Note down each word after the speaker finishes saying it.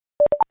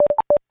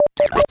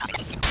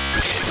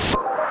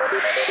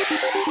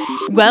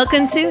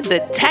Welcome to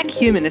The Tech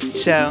Humanist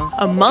Show,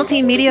 a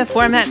multimedia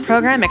format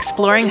program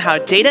exploring how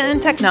data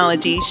and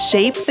technology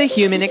shape the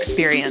human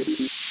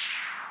experience.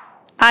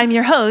 I'm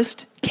your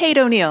host, Kate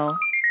O'Neill.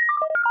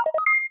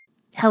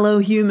 Hello,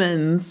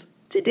 humans.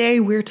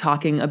 Today we're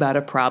talking about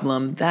a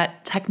problem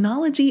that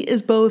technology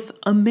is both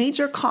a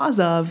major cause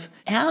of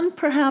and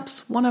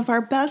perhaps one of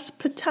our best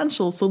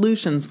potential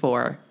solutions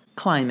for: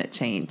 climate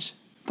change.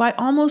 By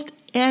almost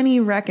any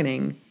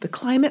reckoning, the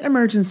climate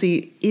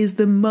emergency is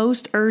the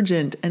most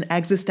urgent and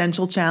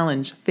existential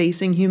challenge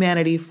facing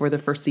humanity for the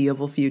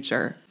foreseeable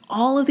future.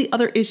 All of the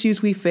other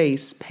issues we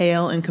face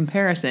pale in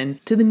comparison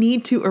to the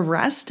need to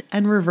arrest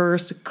and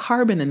reverse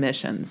carbon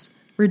emissions,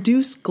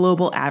 reduce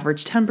global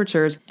average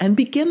temperatures, and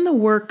begin the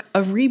work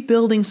of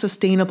rebuilding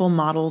sustainable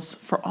models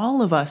for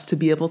all of us to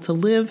be able to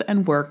live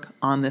and work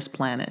on this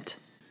planet.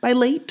 By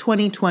late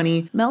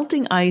 2020,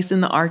 melting ice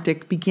in the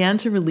Arctic began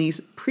to release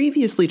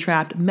previously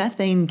trapped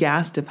methane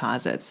gas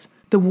deposits.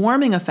 The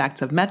warming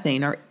effects of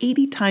methane are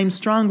 80 times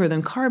stronger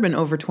than carbon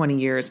over 20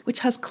 years, which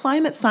has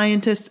climate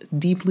scientists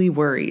deeply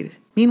worried.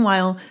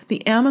 Meanwhile,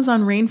 the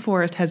Amazon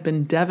rainforest has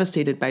been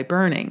devastated by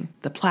burning.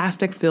 The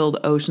plastic-filled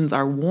oceans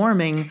are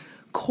warming.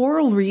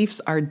 Coral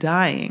reefs are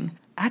dying.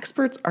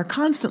 Experts are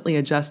constantly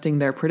adjusting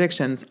their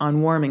predictions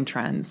on warming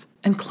trends.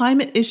 And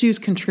climate issues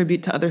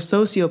contribute to other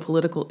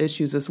socio-political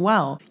issues as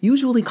well,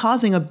 usually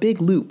causing a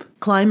big loop.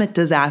 Climate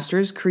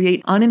disasters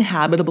create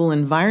uninhabitable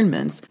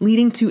environments,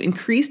 leading to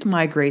increased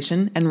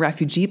migration and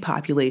refugee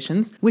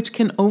populations, which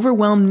can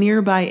overwhelm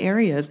nearby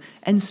areas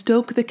and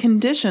stoke the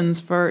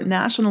conditions for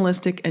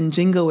nationalistic and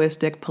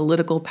jingoistic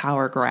political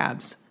power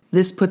grabs.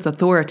 This puts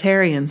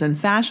authoritarians and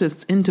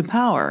fascists into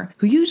power,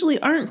 who usually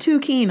aren't too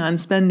keen on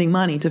spending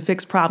money to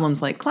fix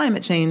problems like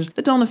climate change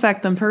that don't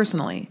affect them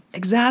personally,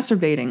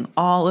 exacerbating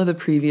all of the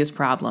previous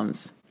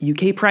problems.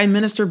 UK Prime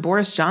Minister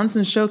Boris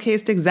Johnson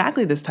showcased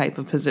exactly this type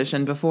of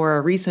position before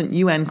a recent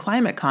UN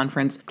climate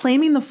conference,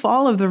 claiming the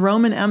fall of the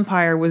Roman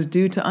Empire was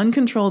due to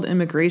uncontrolled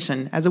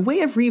immigration as a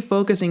way of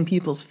refocusing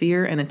people's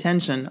fear and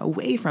attention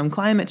away from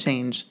climate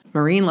change.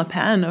 Marine Le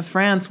Pen of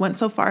France went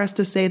so far as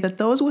to say that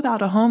those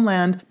without a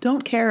homeland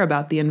don't care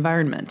about the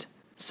environment.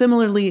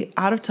 Similarly,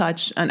 out of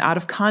touch and out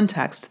of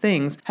context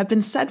things have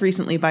been said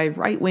recently by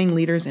right-wing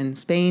leaders in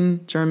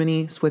Spain,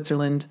 Germany,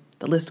 Switzerland.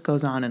 The list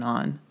goes on and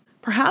on.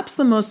 Perhaps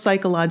the most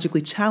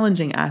psychologically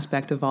challenging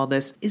aspect of all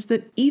this is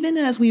that even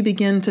as we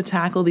begin to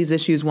tackle these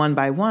issues one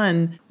by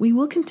one, we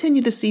will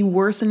continue to see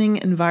worsening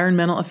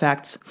environmental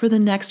effects for the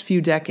next few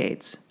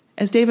decades.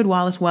 As David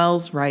Wallace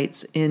Wells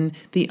writes in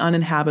The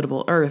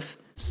Uninhabitable Earth,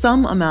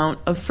 some amount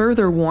of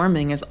further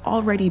warming is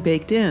already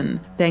baked in,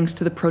 thanks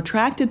to the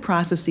protracted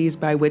processes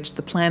by which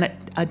the planet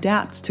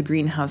adapts to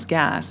greenhouse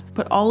gas,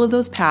 but all of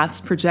those paths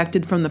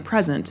projected from the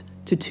present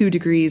to 2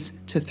 degrees,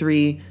 to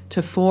 3,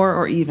 to 4,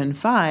 or even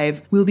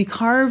 5, will be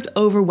carved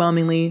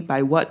overwhelmingly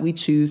by what we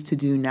choose to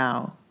do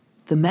now.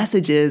 The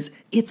message is,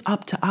 it's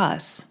up to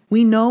us.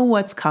 We know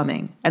what's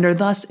coming, and are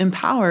thus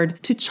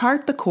empowered to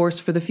chart the course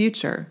for the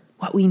future.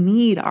 What we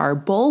need are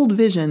bold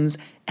visions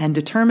and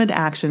determined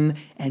action,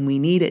 and we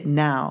need it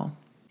now.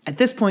 At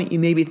this point, you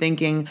may be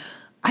thinking,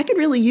 I could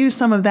really use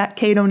some of that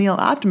Kate O'Neill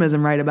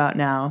optimism right about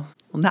now.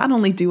 Well, not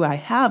only do I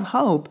have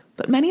hope,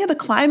 but many of the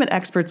climate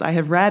experts I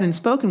have read and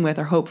spoken with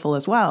are hopeful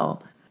as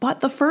well.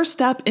 But the first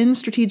step in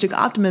strategic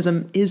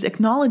optimism is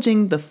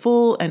acknowledging the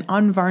full and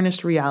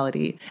unvarnished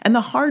reality. And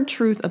the hard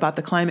truth about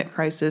the climate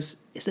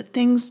crisis is that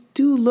things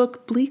do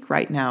look bleak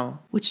right now,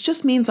 which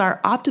just means our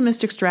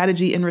optimistic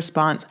strategy in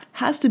response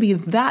has to be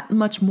that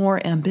much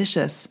more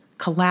ambitious,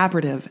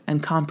 collaborative,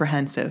 and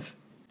comprehensive.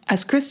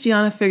 As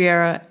Christiana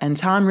Figuera and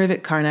Tom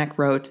Rivett-Carnac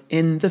wrote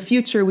in The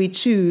Future We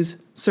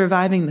Choose,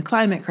 Surviving the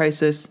Climate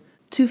Crisis,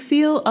 to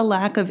feel a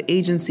lack of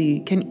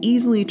agency can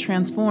easily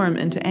transform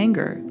into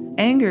anger.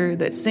 Anger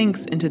that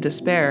sinks into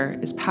despair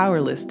is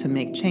powerless to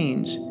make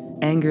change.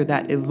 Anger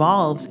that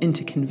evolves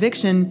into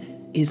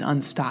conviction is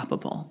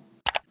unstoppable.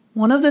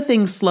 One of the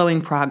things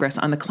slowing progress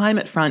on the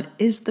climate front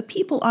is the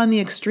people on the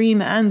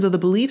extreme ends of the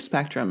belief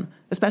spectrum,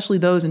 especially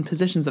those in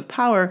positions of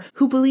power,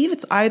 who believe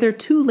it's either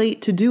too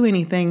late to do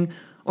anything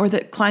or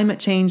that climate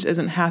change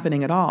isn't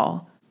happening at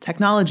all.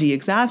 Technology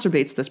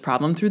exacerbates this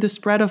problem through the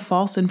spread of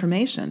false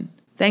information.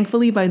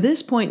 Thankfully, by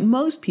this point,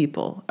 most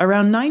people,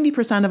 around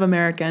 90% of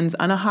Americans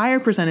and a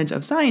higher percentage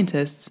of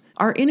scientists,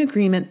 are in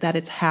agreement that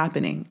it's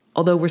happening,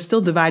 although we're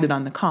still divided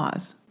on the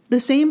cause. The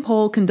same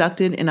poll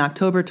conducted in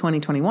October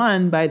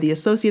 2021 by the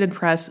Associated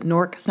Press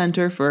NORC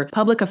Center for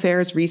Public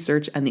Affairs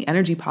Research and the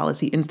Energy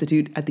Policy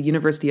Institute at the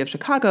University of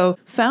Chicago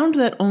found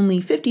that only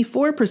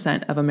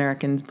 54% of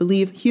Americans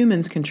believe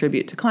humans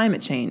contribute to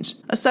climate change.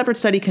 A separate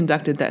study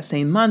conducted that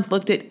same month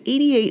looked at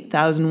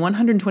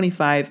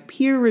 88,125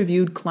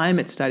 peer-reviewed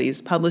climate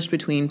studies published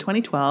between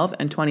 2012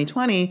 and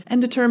 2020 and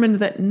determined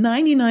that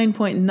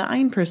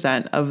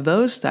 99.9% of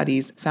those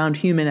studies found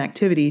human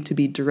activity to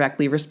be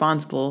directly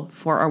responsible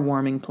for our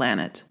warming planet.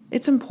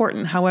 It's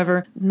important,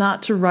 however,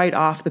 not to write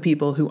off the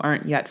people who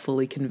aren't yet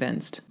fully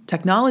convinced.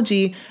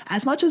 Technology,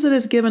 as much as it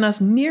has given us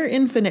near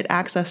infinite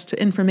access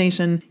to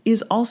information,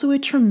 is also a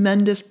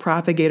tremendous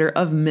propagator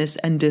of mis-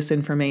 and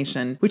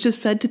disinformation, which is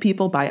fed to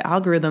people by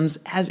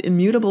algorithms as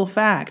immutable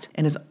fact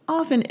and is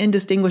often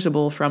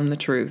indistinguishable from the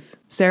truth.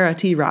 Sarah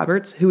T.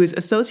 Roberts, who is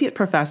associate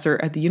professor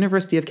at the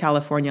University of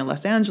California,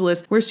 Los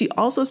Angeles, where she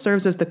also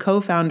serves as the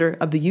co-founder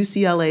of the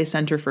UCLA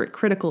Center for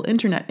Critical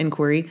Internet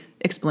Inquiry,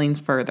 explains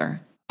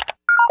further.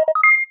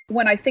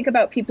 When I think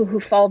about people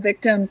who fall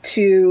victim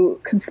to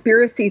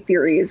conspiracy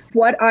theories,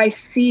 what I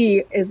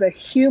see is a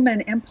human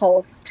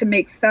impulse to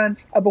make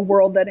sense of a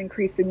world that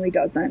increasingly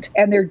doesn't.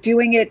 And they're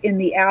doing it in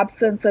the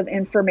absence of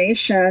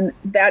information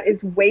that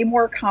is way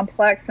more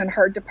complex and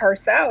hard to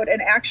parse out,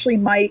 and actually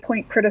might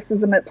point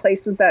criticism at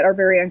places that are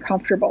very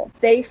uncomfortable.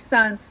 They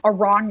sense a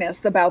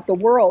wrongness about the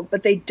world,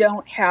 but they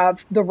don't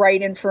have the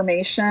right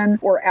information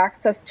or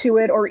access to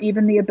it, or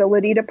even the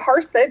ability to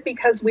parse it,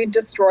 because we've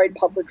destroyed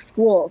public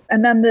schools.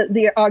 And then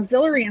the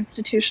auxiliary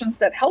institutions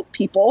that help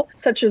people,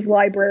 such as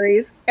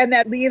libraries, and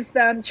that leaves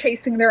them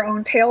chasing their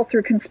own tail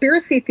through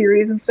conspiracy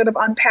theories instead of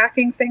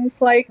unpacking things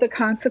like the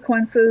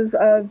consequences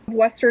of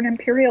Western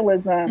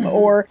imperialism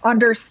or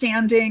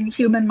understanding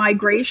human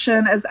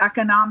migration as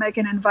economic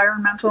and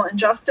environmental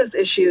injustice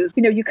issues.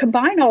 You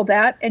combine all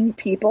that, and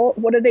people,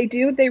 what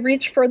do? They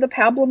reach for the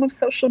pablum of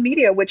social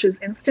media, which is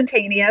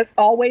instantaneous,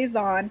 always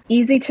on,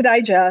 easy to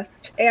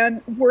digest,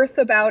 and worth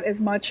about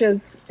as much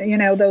as,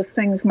 those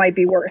things might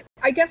be worth.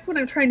 I guess what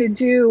I'm trying to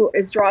do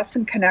is draw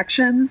some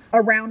connections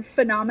around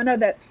phenomena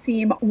that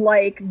seem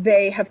like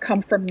they have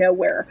come from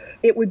nowhere.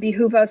 It would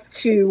behoove us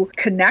to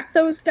connect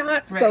those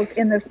dots, both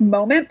in this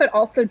moment, but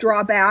also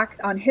draw back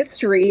on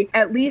history,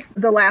 at least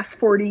the last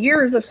 40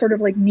 years of sort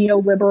of like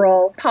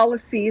neoliberal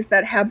policies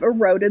that have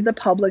eroded the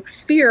public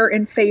sphere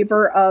in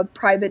favor of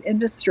private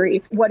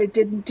industry. What it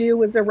didn't do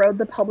was erode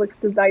the public's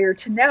desire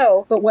to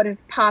know, but what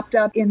has popped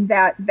up in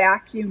that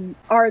vacuum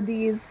are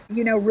these,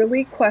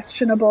 really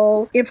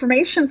questionable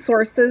information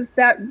sources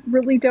that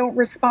really don't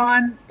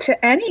respond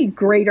to any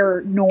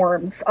greater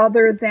norms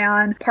other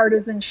than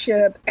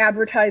partisanship,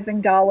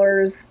 advertising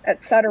dollars,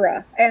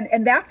 etc.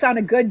 And that's on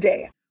a good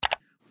day.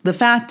 The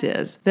fact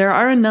is, there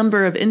are a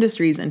number of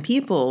industries and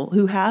people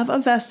who have a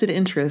vested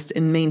interest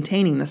in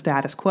maintaining the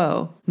status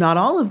quo. Not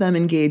all of them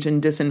engage in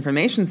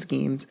disinformation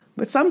schemes,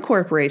 but some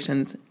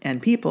corporations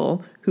and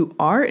people who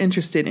are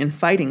interested in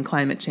fighting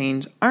climate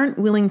change aren't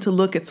willing to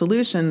look at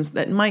solutions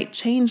that might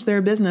change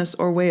their business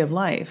or way of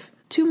life.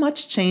 Too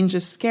much change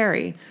is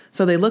scary,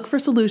 so they look for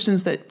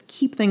solutions that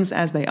keep things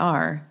as they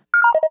are.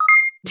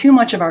 Too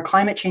much of our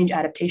climate change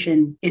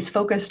adaptation is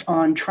focused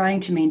on trying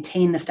to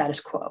maintain the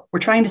status quo. We're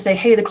trying to say,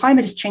 hey, the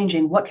climate is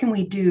changing. What can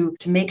we do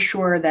to make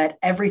sure that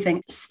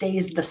everything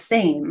stays the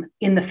same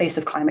in the face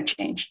of climate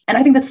change? And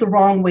I think that's the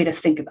wrong way to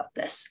think about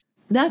this.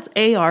 That's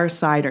A.R.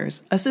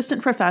 Siders,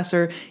 assistant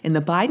professor in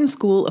the Biden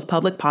School of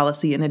Public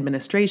Policy and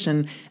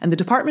Administration and the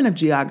Department of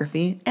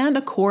Geography, and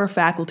a core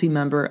faculty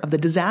member of the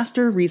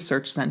Disaster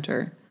Research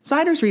Center.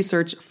 Siders'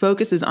 research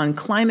focuses on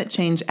climate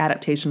change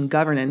adaptation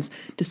governance,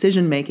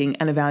 decision-making,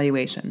 and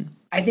evaluation.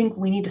 I think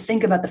we need to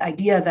think about the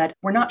idea that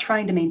we're not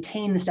trying to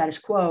maintain the status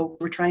quo.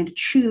 We're trying to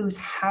choose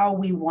how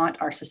we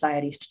want our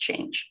societies to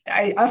change.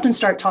 I often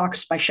start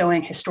talks by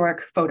showing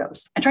historic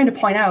photos and trying to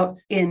point out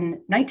in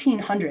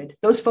 1900,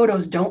 those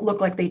photos don't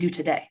look like they do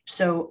today.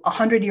 So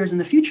 100 years in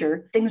the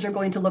future, things are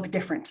going to look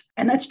different.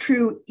 And that's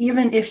true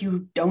even if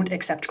you don't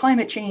accept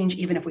climate change,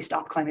 even if we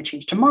stop climate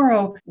change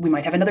tomorrow, we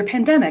might have another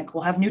pandemic,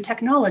 we'll have new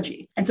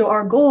technology. And so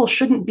our goal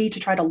shouldn't be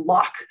to try to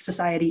lock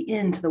society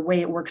into the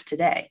way it works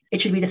today. It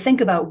should be to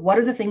think about what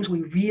are the things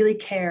we really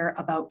care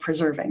about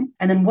preserving?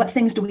 And then what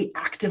things do we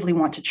actively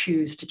want to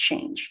choose to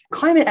change?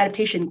 Climate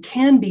adaptation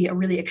can be a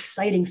really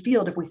exciting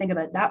field if we think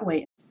about it that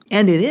way.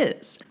 And it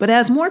is. But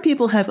as more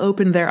people have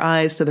opened their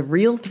eyes to the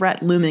real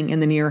threat looming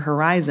in the near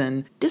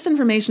horizon,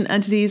 disinformation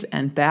entities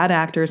and bad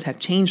actors have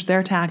changed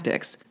their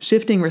tactics,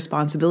 shifting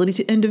responsibility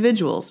to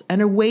individuals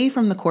and away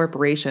from the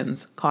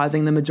corporations,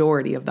 causing the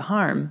majority of the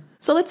harm.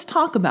 So let's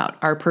talk about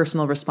our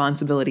personal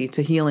responsibility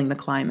to healing the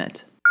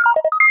climate.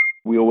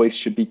 We always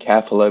should be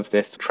careful of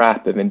this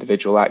trap of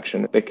individual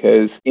action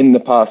because in the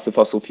past, the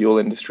fossil fuel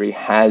industry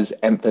has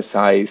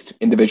emphasized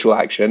individual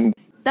action.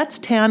 That's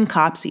Tan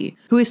Kopsey,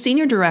 who is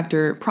Senior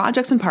Director,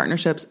 Projects and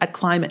Partnerships at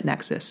Climate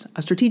Nexus,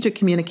 a strategic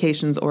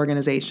communications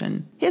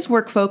organization. His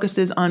work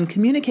focuses on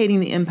communicating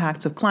the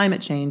impacts of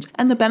climate change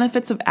and the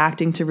benefits of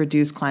acting to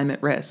reduce climate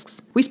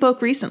risks. We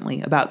spoke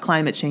recently about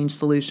climate change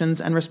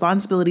solutions and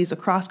responsibilities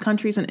across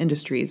countries and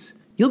industries.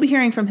 You'll be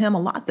hearing from him a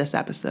lot this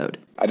episode.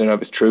 I don't know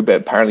if it's true,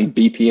 but apparently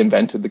BP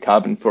invented the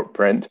carbon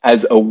footprint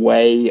as a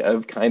way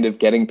of kind of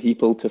getting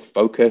people to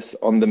focus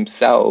on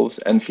themselves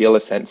and feel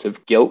a sense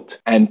of guilt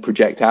and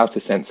project out a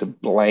sense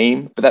of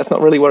blame. But that's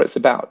not really what it's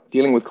about.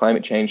 Dealing with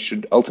climate change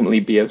should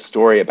ultimately be a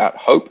story about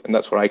hope. And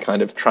that's what I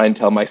kind of try and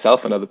tell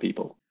myself and other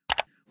people.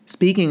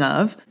 Speaking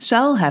of,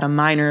 Shell had a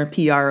minor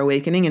PR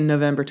awakening in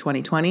November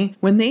 2020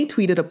 when they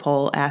tweeted a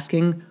poll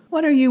asking,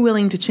 What are you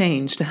willing to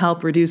change to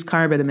help reduce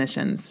carbon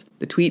emissions?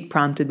 The tweet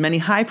prompted many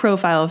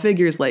high-profile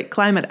figures like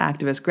climate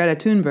activist Greta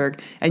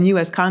Thunberg and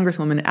U.S.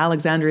 Congresswoman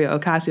Alexandria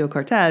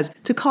Ocasio-Cortez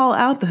to call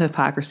out the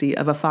hypocrisy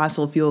of a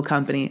fossil fuel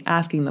company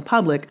asking the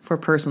public for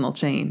personal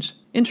change.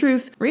 In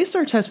truth,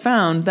 research has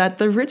found that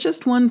the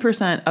richest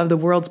 1% of the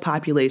world's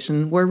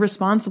population were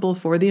responsible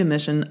for the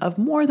emission of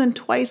more than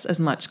twice as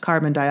much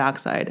carbon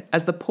dioxide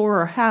as the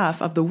poorer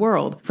half of the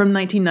world from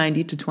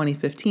 1990 to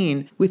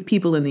 2015, with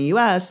people in the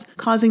U.S.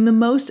 causing the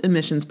most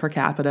emissions per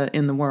capita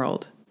in the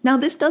world. Now,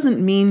 this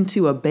doesn't mean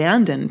to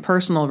abandon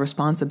personal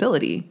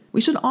responsibility. We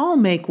should all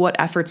make what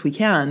efforts we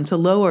can to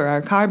lower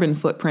our carbon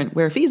footprint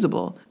where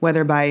feasible,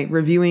 whether by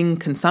reviewing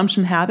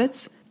consumption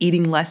habits,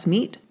 eating less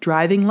meat,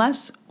 driving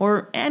less,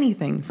 or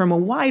anything from a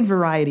wide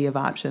variety of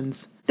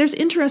options. There's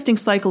interesting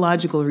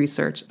psychological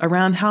research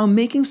around how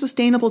making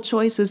sustainable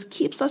choices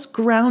keeps us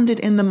grounded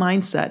in the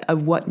mindset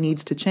of what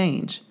needs to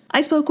change.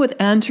 I spoke with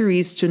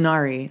Anne-Therese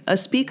Gennari, a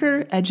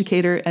speaker,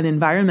 educator, and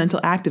environmental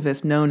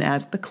activist known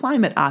as the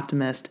Climate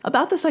Optimist,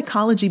 about the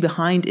psychology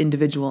behind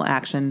individual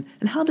action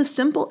and how the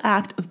simple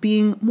act of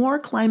being more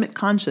climate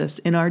conscious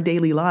in our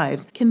daily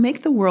lives can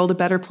make the world a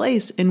better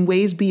place in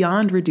ways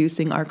beyond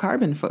reducing our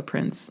carbon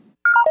footprints.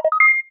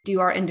 Do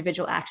our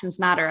individual actions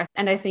matter?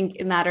 And I think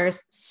it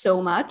matters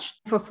so much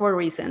for 4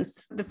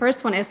 reasons. The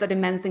first one is that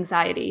immense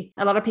anxiety.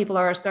 A lot of people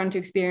are starting to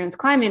experience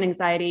climate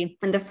anxiety.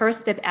 And the first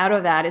step out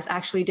of that is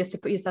actually just to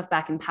put yourself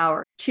back in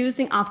power.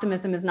 Choosing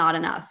optimism is not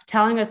enough.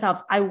 Telling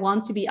ourselves, I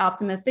want to be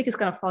optimistic, is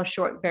going to fall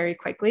short very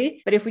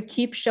quickly. But if we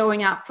keep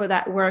showing up for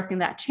that work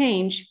and that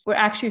change, we're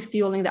actually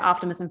fueling the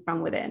optimism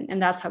from within.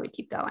 And that's how we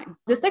keep going.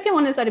 The second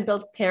one is that it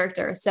builds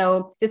character.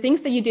 So the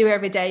things that you do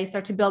every day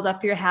start to build up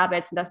for your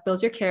habits, and that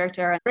builds your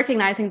character.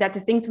 Recognizing that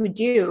the things we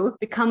do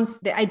becomes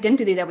the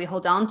identity that we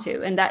hold on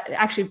to. And that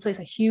actually plays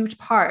a huge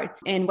part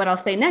in what I'll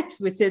say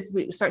next, which is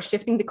we start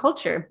shifting the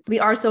culture. We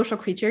are social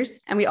creatures,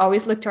 and we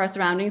always look to our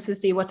surroundings to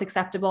see what's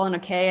acceptable and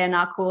okay and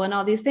not cool and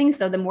all these things.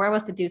 So the more of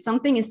us to do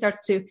something, it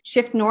starts to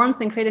shift norms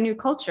and create a new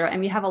culture.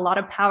 And we have a lot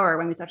of power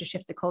when we start to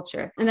shift the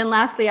culture. And then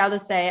lastly, I'll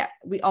just say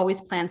we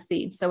always plant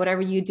seeds. So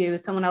whatever you do,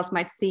 someone else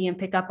might see and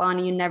pick up on,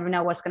 and you never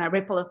know what's going to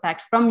ripple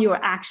effect from your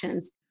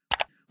actions.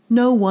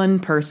 No one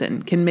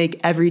person can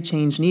make every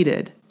change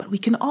needed, but we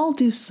can all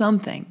do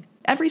something.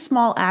 Every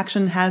small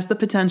action has the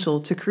potential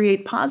to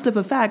create positive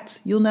effects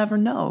you'll never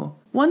know.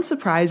 One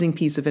surprising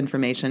piece of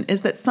information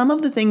is that some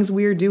of the things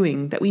we're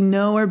doing that we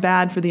know are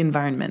bad for the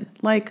environment,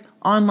 like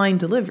online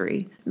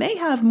delivery, may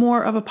have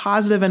more of a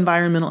positive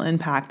environmental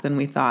impact than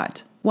we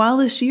thought. While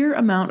the sheer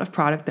amount of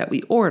product that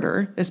we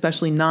order,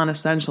 especially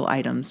non-essential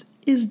items,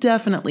 is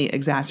definitely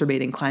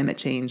exacerbating climate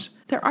change,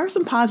 there are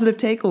some positive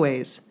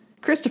takeaways.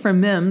 Christopher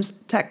Mims,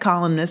 tech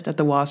columnist at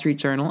the Wall Street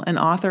Journal and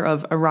author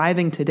of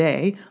Arriving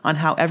Today on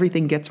how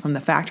everything gets from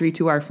the factory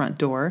to our front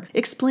door,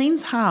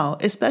 explains how,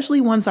 especially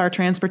once our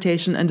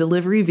transportation and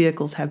delivery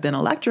vehicles have been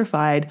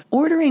electrified,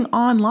 ordering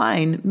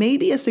online may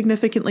be a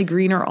significantly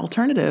greener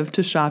alternative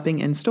to shopping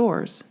in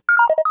stores.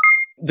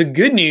 The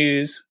good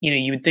news,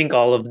 you would think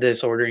all of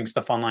this ordering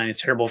stuff online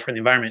is terrible for the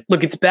environment.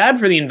 Look, it's bad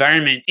for the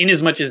environment in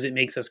as much as it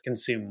makes us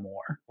consume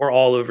more. We're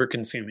all over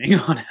consuming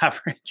on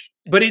average.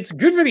 But it's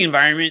good for the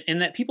environment in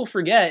that people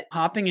forget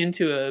hopping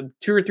into a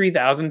 2,000 or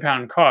 3,000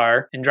 pound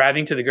car and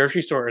driving to the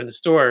grocery store or the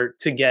store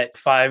to get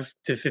 5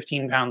 to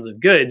 15 pounds of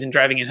goods and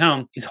driving it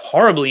home is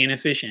horribly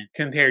inefficient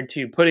compared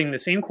to putting the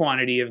same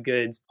quantity of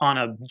goods on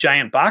a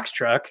giant box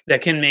truck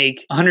that can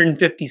make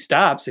 150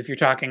 stops if you're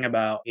talking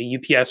about a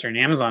UPS or an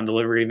Amazon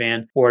delivery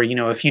van, or,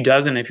 a few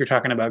dozen if you're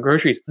talking about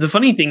groceries. The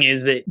funny thing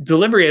is that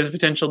delivery has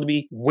potential to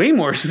be way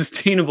more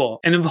sustainable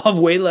and involve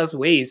way less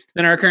waste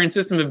than our current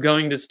system of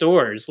going to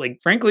stores. Like,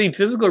 frankly,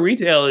 physical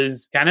retail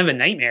is kind of a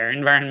nightmare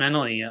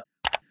environmentally.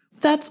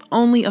 That's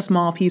only a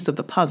small piece of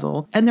the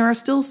puzzle, and there are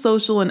still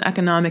social and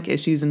economic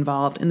issues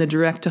involved in the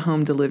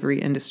direct-to-home delivery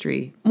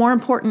industry. More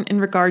important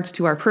in regards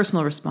to our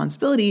personal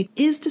responsibility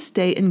is to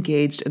stay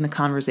engaged in the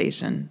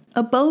conversation.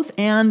 A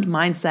both-and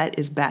mindset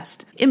is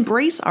best.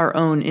 Embrace our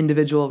own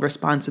individual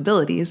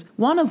responsibilities,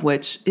 one of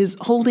which is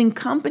holding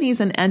companies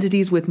and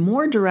entities with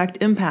more direct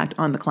impact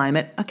on the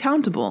climate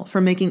accountable for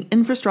making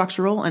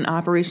infrastructural and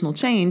operational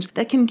change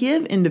that can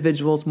give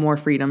individuals more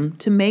freedom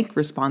to make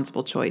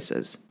responsible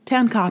choices.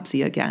 Tan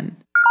Kopsey again.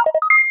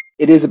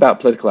 It is about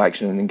political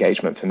action and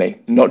engagement for me,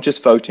 not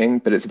just voting,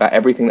 but it's about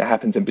everything that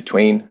happens in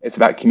between. It's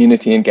about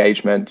community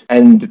engagement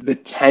and the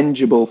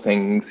tangible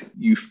things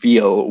you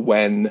feel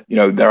when,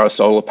 there are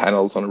solar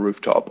panels on a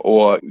rooftop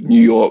or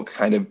New York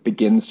kind of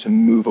begins to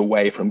move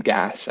away from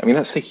gas. I mean,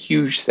 that's a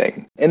huge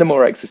thing. In a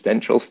more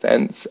existential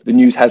sense, the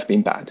news has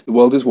been bad. The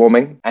world is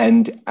warming,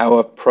 and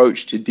our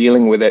approach to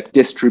dealing with it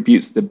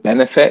distributes the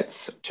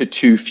benefits to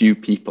too few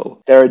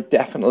people. There are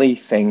definitely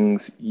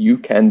things you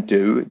can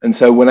do. And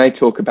so when I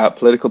talk about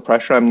political pressure,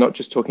 I'm not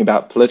just talking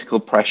about political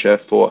pressure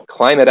for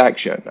climate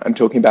action. I'm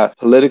talking about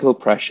political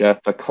pressure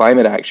for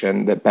climate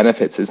action that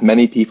benefits as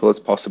many people as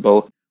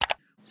possible.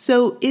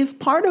 So, if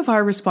part of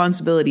our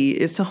responsibility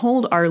is to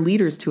hold our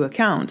leaders to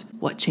account,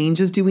 what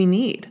changes do we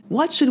need?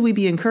 What should we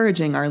be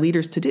encouraging our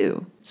leaders to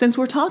do? Since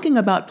we're talking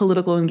about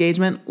political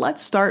engagement,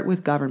 let's start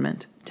with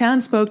government.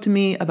 Tan spoke to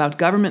me about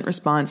government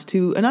response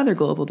to another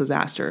global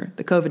disaster,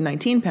 the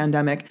COVID-19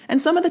 pandemic,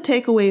 and some of the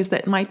takeaways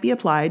that might be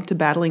applied to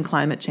battling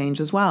climate change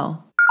as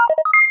well.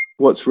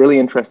 What's really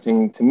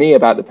interesting to me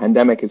about the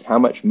pandemic is how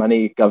much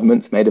money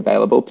governments made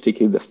available,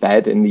 particularly the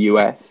Fed in the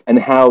US, and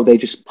how they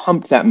just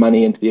pumped that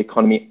money into the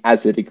economy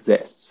as it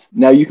exists.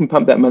 Now you can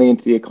pump that money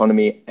into the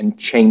economy and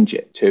change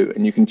it too,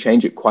 and you can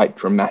change it quite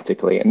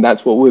dramatically. And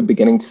that's what we're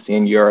beginning to see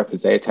in Europe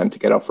as they attempt to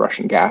get off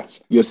Russian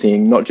gas. You're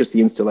seeing not just the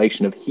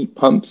installation of heat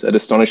pumps at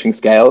astonishing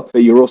scale,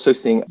 but you're also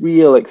seeing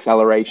real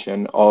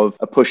acceleration of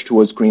a push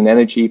towards green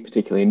energy,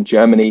 particularly in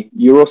Germany.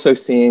 You're also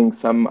seeing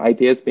some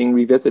ideas being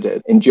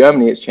revisited. In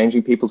Germany, it's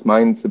changing people's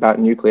minds about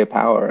nuclear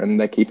power, and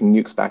they're keeping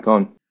nukes back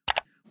on.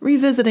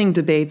 Revisiting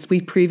debates we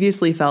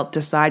previously felt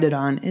decided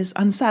on is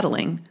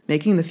unsettling.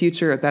 Making the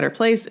future a better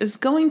place is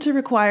going to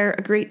require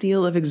a great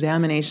deal of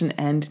examination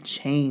and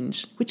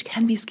change, which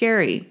can be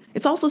scary.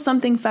 It's also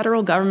something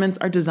federal governments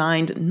are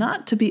designed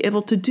not to be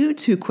able to do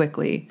too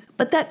quickly.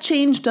 But that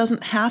change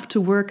doesn't have to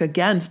work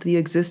against the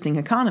existing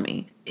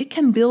economy. It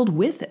can build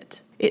with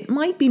it. It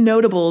might be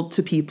notable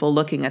to people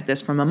looking at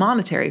this from a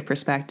monetary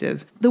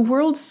perspective. The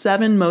world's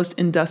 7 most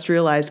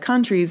industrialized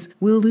countries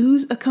will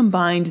lose a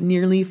combined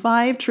nearly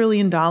 $5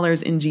 trillion in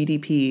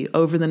GDP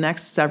over the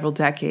next several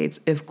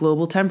decades if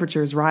global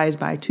temperatures rise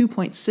by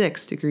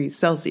 2.6 degrees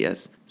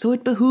Celsius. So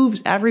it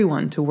behooves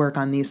everyone to work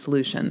on these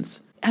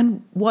solutions.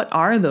 And what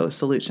are those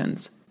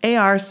solutions?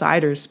 A.R.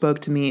 Siders spoke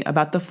to me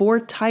about the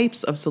 4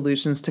 types of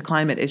solutions to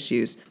climate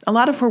issues. A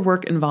lot of her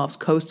work involves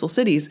coastal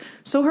cities,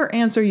 so her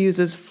answer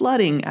uses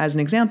flooding as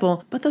an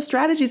example, but the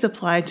strategies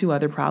apply to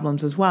other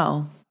problems as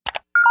well.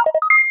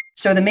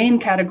 So the main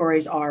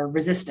categories are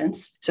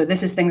resistance. So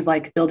this is things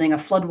like building a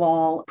flood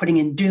wall, putting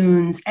in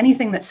dunes,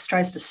 anything that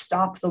tries to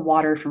stop the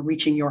water from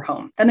reaching your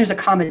home. Then there's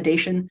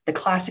accommodation. The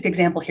classic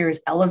example here is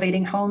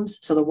elevating homes.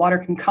 So the water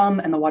can come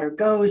and the water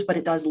goes, but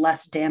it does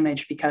less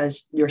damage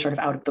because you're sort of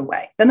out of the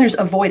way. Then there's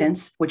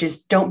avoidance, which is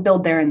don't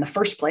build there in the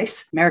first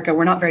place. America,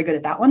 we're not very good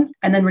at that one.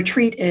 And then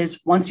retreat is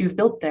once you've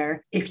built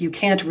there, if you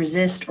can't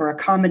resist or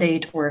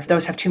accommodate, or if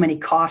those have too many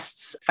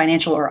costs,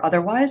 financial or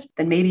otherwise,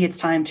 then maybe it's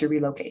time to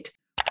relocate.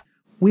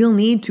 We'll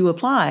need to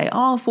apply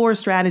all 4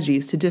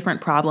 strategies to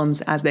different problems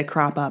as they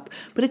crop up,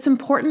 but it's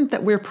important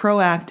that we're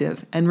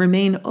proactive and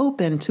remain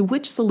open to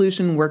which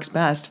solution works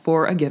best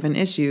for a given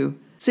issue.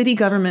 City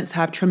governments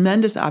have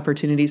tremendous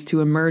opportunities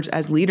to emerge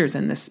as leaders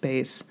in this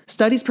space.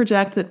 Studies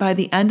project that by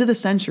the end of the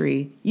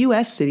century,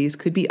 U.S. cities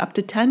could be up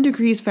to 10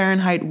 degrees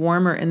Fahrenheit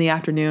warmer in the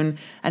afternoon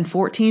and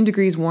 14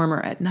 degrees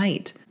warmer at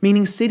night,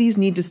 meaning cities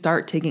need to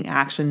start taking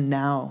action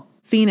now.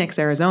 Phoenix,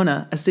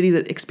 Arizona, a city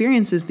that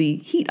experiences the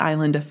heat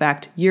island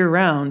effect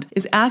year-round,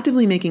 is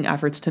actively making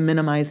efforts to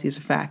minimize these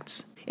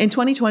effects. In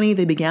 2020,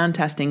 they began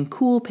testing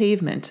Cool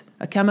Pavement,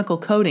 a chemical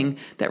coating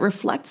that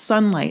reflects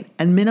sunlight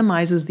and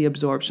minimizes the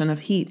absorption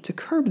of heat to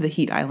curb the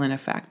heat island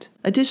effect.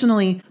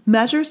 Additionally,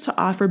 measures to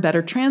offer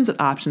better transit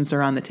options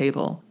are on the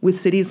table, with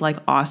cities like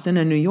Austin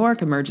and New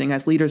York emerging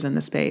as leaders in the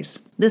space.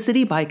 The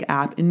City Bike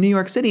app in New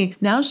York City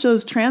now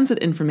shows transit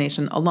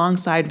information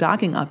alongside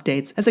docking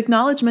updates as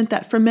acknowledgement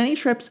that for many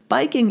trips,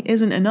 biking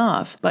isn't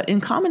enough, but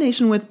in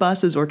combination with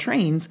buses or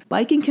trains,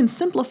 biking can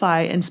simplify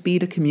and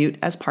speed a commute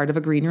as part of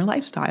a greener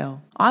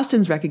lifestyle.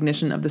 Austin's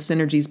recognition of the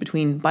synergies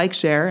between bike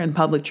share and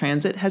public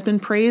transit has been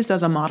praised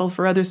as a model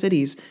for other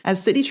cities,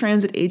 as city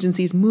transit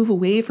agencies move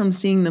away from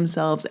seeing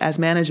themselves as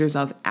managers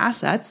of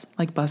assets,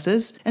 like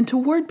buses, and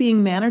toward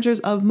being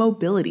managers of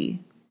mobility.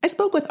 I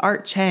spoke with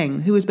Art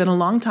Chang, who has been a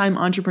longtime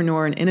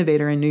entrepreneur and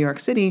innovator in New York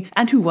City,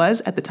 and who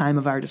was, at the time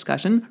of our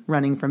discussion,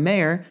 running for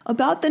mayor,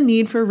 about the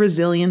need for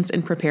resilience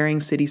in preparing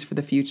cities for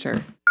the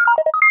future.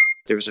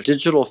 There was a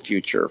digital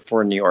future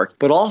for New York,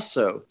 but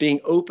also being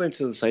open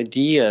to this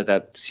idea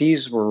that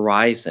seas were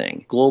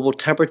rising, global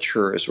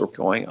temperatures were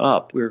going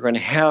up, we were going to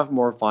have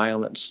more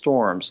violent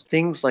storms.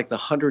 Things like the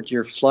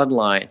 100-year flood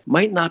line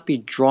might not be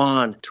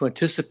drawn to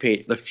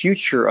anticipate the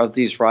future of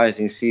these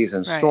rising seas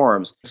and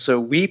storms. So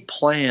we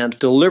planned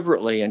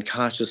deliberately and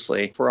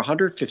consciously for a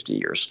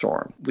 150-year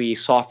storm. We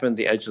softened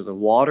the edge of the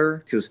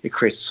water because it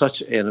creates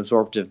such an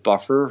absorptive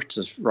buffer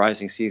to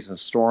rising seas and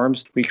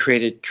storms. We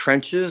created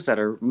trenches that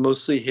are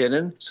mostly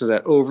hidden so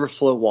that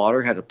overflow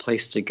water had a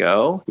place to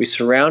go. We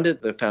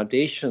surrounded the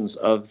foundations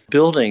of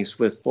buildings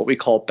with what we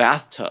call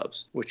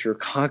bathtubs, which are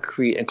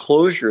concrete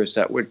enclosures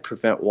that would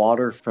prevent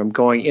water from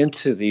going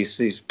into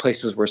these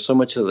places where so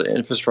much of the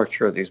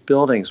infrastructure of these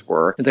buildings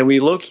were. And then we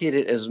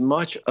located as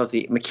much of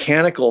the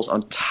mechanicals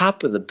on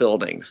top of the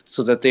buildings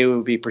so that they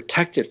would be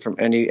protected from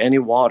any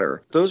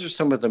water. Those are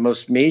some of the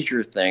most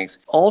major things.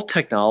 All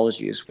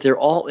technologies, they're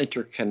all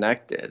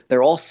interconnected.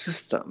 They're all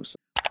systems.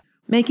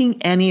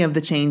 Making any of the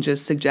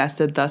changes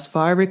suggested thus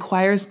far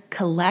requires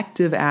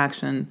collective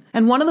action.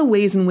 And one of the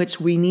ways in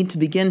which we need to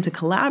begin to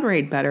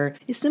collaborate better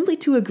is simply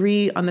to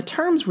agree on the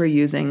terms we're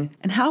using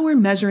and how we're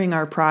measuring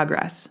our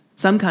progress.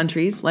 Some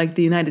countries, like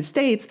the United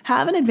States,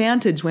 have an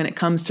advantage when it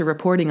comes to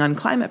reporting on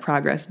climate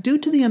progress due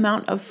to the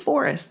amount of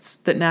forests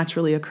that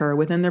naturally occur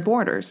within their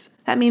borders.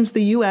 That means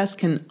the U.S.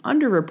 can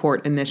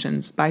underreport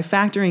emissions by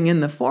factoring in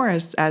the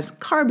forests as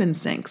carbon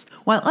sinks,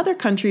 while other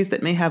countries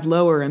that may have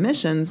lower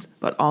emissions,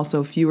 but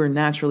also fewer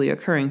naturally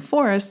occurring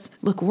forests,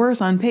 look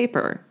worse on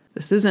paper.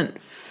 This isn't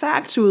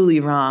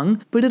factually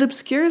wrong, but it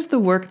obscures the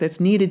work that's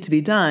needed to be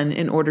done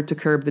in order to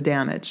curb the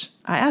damage.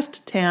 I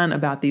asked Tan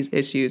about these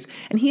issues,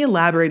 and he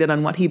elaborated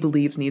on what he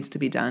believes needs to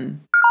be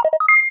done.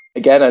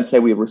 Again, I'd say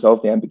we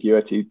resolve the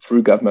ambiguity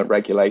through government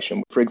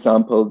regulation. For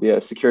example, the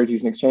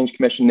Securities and Exchange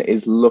Commission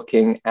is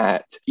looking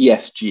at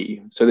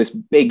ESG. So this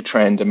big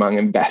trend among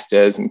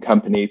investors and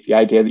companies, the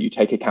idea that you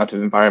take account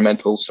of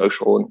environmental,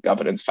 social, and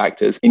governance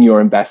factors in your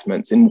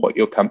investments, in what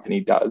your company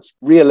does.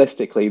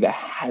 Realistically, there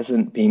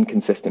hasn't been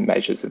consistent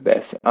measures of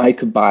this. I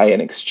could buy an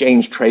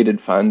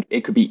exchange-traded fund.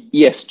 It could be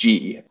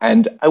ESG,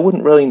 and I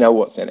wouldn't really know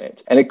what's in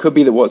it. And it could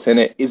be that what's in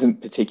it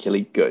isn't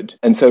particularly good.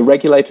 And so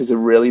regulators are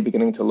really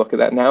beginning to look at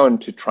that now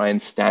and to try and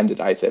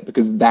standardize it,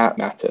 because that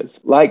matters.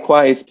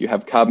 Likewise, you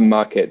have carbon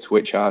markets,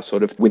 which are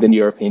sort of within the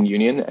European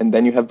Union, and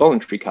then you have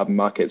voluntary carbon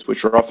markets,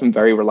 which are often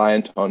very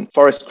reliant on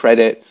forest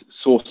credits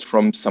sourced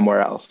from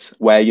somewhere else,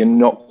 where you're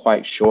not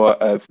quite sure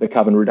if the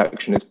carbon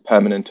reduction is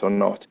permanent or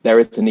not. There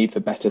is a need for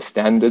better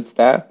standards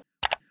there.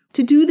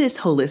 To do this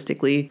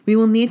holistically, we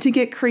will need to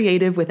get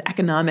creative with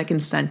economic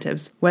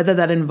incentives, whether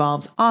that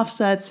involves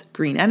offsets,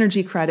 green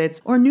energy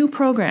credits, or new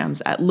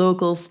programs at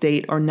local,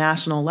 state, or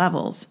national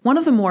levels. One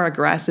of the more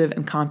aggressive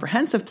and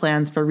comprehensive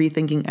plans for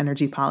rethinking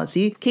energy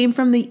policy came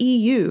from the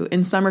EU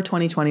in summer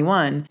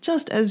 2021,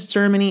 just as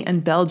Germany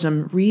and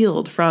Belgium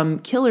reeled from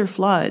killer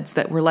floods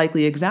that were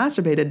likely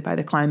exacerbated by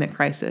the climate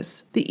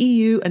crisis. The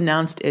EU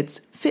announced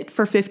its Fit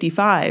for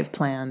 55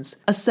 plans,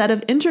 a set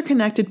of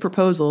interconnected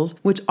proposals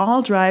which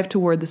all drive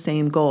toward the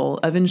same goal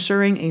of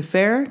ensuring a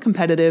fair,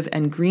 competitive,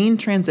 and green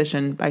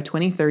transition by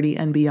 2030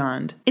 and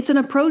beyond. It's an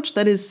approach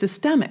that is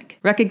systemic,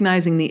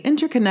 recognizing the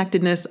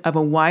interconnectedness of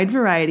a wide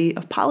variety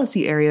of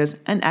policy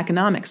areas and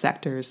economic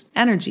sectors: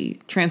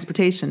 energy,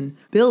 transportation,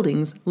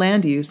 buildings,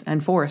 land use,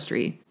 and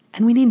forestry.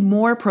 And we need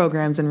more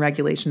programs and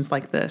regulations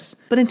like this.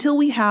 But until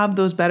we have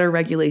those better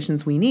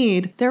regulations we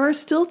need, there are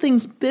still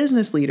things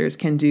business leaders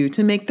can do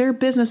to make their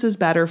businesses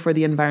better for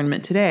the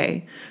environment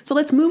today. So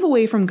let's move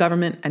away from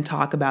government and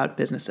talk about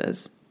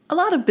businesses. A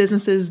lot of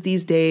businesses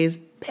these days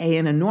pay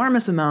an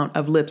enormous amount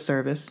of lip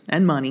service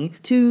and money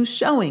to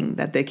showing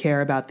that they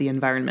care about the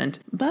environment,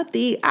 but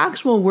the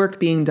actual work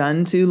being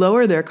done to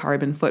lower their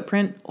carbon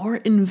footprint or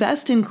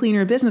invest in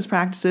cleaner business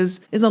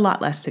practices is a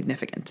lot less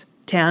significant.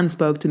 Tan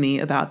spoke to me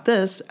about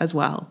this as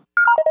well.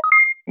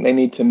 They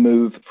need to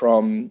move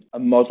from a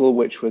model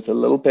which was a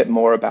little bit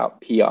more about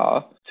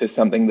PR to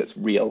something that's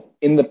real.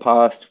 In the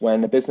past,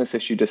 when a business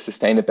issued a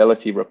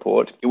sustainability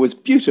report, it was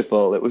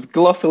beautiful, it was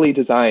glossily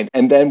designed.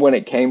 And then when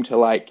it came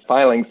to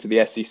filings to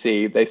the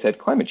SEC, they said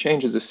climate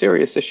change is a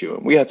serious issue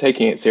and we are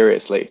taking it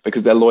seriously,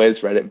 because their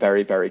lawyers read it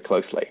very, very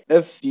closely.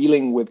 If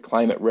dealing with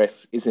climate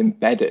risk is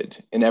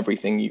embedded in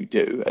everything you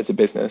do as a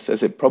business,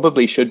 as it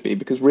probably should be,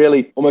 because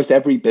really almost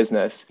every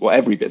business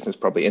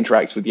probably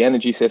interacts with the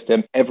energy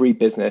system. Every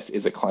business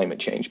is a climate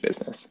change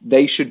business.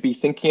 They should be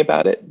thinking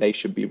about it. They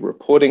should be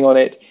reporting on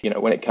it.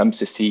 When it comes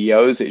to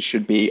CEOs, it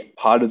should be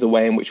part of the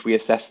way in which we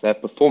assess their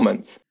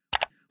performance.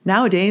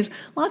 Nowadays,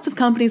 lots of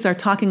companies are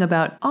talking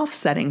about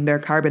offsetting their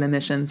carbon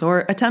emissions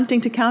or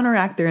attempting to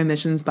counteract their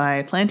emissions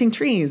by planting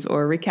trees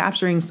or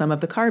recapturing some of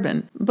the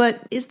carbon.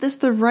 But is this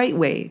the right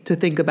way to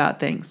think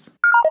about things?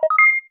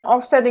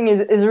 Offsetting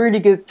is a really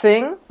good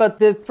thing, but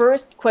the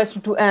first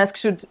question to ask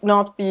should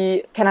not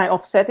be, can I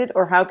offset it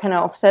or how can I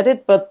offset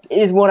it, but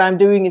is what I'm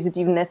doing, is it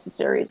even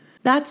necessary?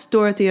 That's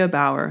Dorothea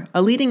Bauer,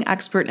 a leading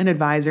expert and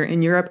advisor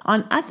in Europe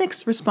on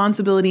ethics,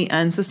 responsibility,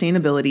 and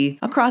sustainability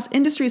across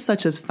industries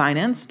such as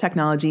finance,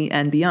 technology,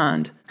 and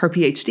beyond. Her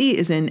PhD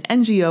is in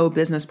NGO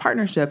business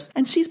partnerships,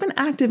 and she's been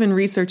active in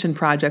research and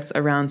projects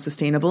around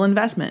sustainable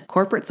investment,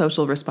 corporate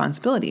social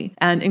responsibility,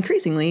 and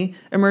increasingly,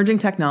 emerging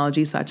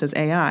technology such as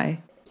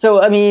AI. So,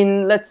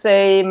 let's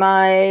say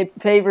my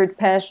favorite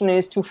passion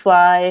is to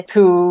fly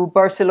to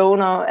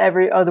Barcelona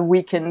every other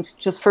weekend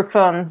just for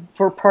fun,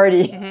 for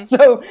party. Mm-hmm.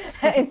 So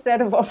instead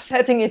of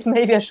offsetting it,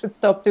 maybe I should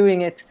stop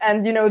doing it.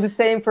 And, the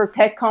same for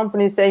tech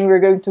companies saying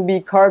we're going to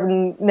be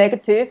carbon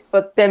negative,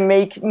 but then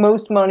make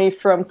most money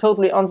from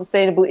totally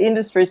unsustainable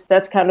industries.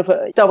 That's kind of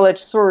a double-edged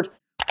sword.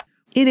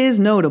 It is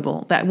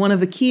notable that one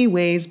of the key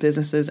ways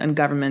businesses and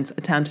governments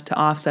attempt to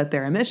offset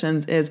their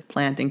emissions is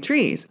planting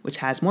trees, which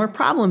has more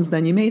problems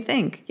than you may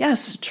think.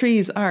 Yes,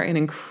 trees are an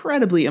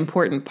incredibly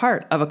important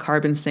part of a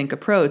carbon sink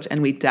approach,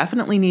 and we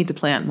definitely need to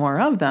plant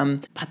more of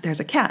them, but there's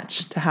a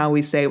catch to how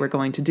we say we're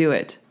going to do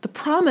it. The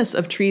promise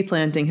of tree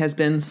planting has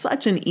been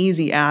such an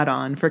easy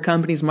add-on for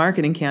companies'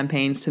 marketing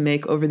campaigns to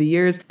make over the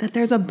years that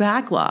there's a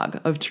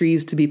backlog of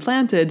trees to be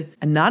planted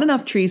and not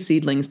enough tree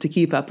seedlings to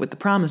keep up with the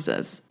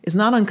promises. It's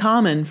not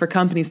uncommon for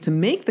companies to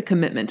make the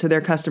commitment to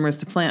their customers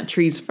to plant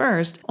trees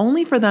first,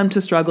 only for them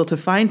to struggle to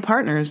find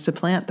partners to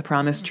plant the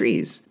promised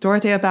trees.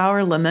 Dorothea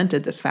Bauer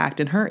lamented this fact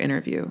in her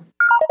interview.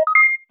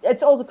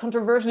 It's also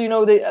controversial,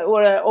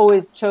 what I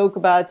always joke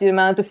about, the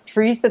amount of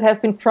trees that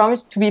have been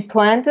promised to be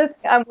planted.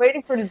 I'm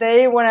waiting for the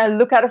day when I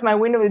look out of my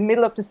window in the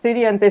middle of the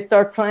city and they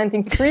start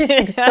planting trees,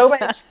 because so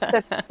many trees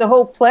that the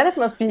whole planet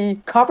must be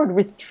covered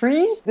with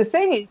trees. The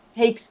thing is, it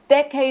takes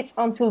decades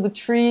until the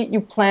tree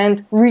you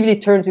plant really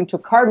turns into a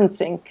carbon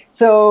sink.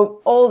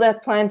 So all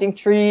that planting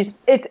trees,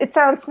 it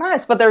sounds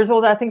nice, but there's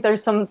also, I think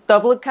there's some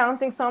double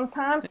accounting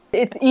sometimes.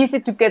 It's easy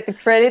to get the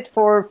credit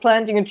for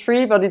planting a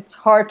tree, but it's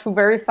hard to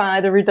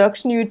verify the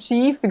reduction you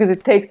achieve because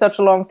it takes such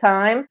a long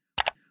time.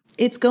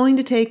 It's going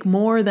to take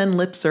more than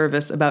lip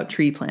service about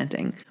tree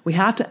planting. We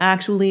have to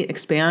actually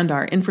expand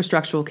our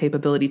infrastructural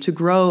capability to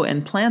grow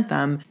and plant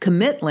them,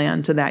 commit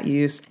land to that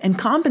use, and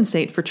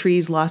compensate for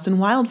trees lost in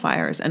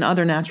wildfires and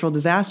other natural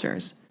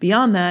disasters.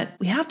 Beyond that,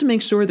 we have to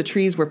make sure the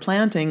trees we're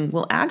planting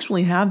will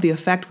actually have the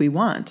effect we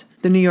want.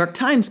 The New York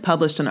Times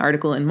published an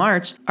article in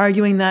March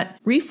arguing that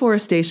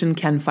reforestation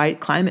can fight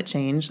climate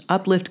change,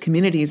 uplift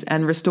communities,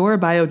 and restore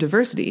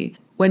biodiversity.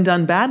 When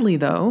done badly,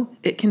 though,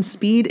 it can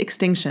speed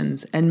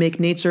extinctions and make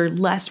nature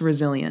less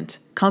resilient.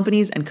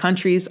 Companies and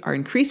countries are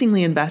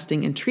increasingly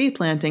investing in tree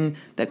planting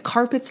that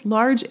carpets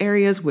large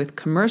areas with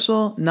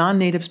commercial,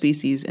 non-native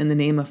species in the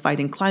name of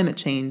fighting climate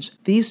change.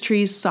 These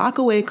trees sock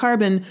away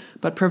carbon,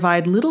 but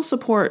provide little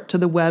support to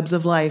the webs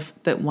of life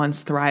that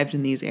once thrived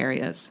in these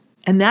areas.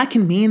 And that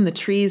can mean the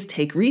trees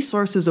take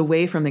resources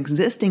away from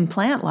existing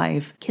plant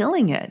life,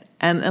 killing it,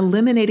 and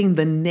eliminating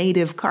the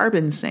native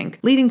carbon sink,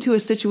 leading to a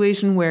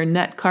situation where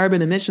net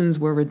carbon emissions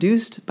were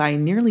reduced by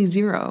nearly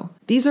zero.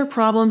 These are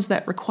problems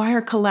that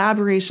require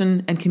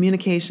collaboration and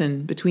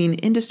communication between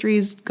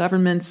industries,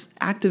 governments,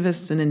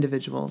 activists, and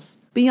individuals.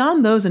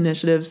 Beyond those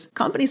initiatives,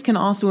 companies can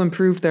also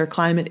improve their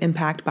climate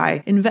impact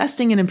by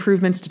investing in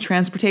improvements to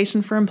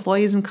transportation for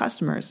employees and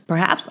customers,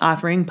 perhaps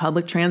offering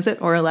public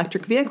transit or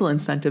electric vehicle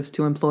incentives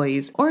to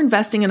employees, or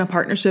investing in a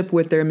partnership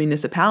with their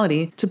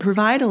municipality to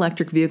provide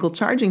electric vehicle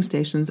charging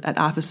stations at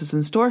offices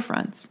and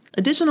storefronts.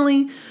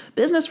 Additionally,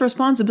 business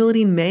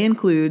responsibility may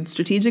include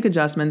strategic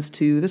adjustments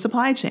to the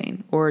supply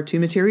chain or to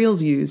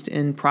materials used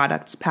in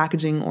products,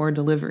 packaging, or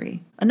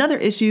delivery. Another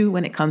issue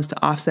when it comes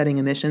to offsetting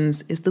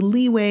emissions is the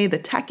leeway the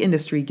tech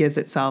industry gives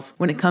itself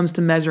when it comes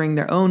to measuring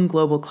their own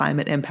global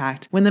climate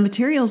impact, when the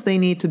materials they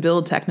need to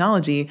build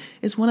technology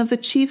is one of the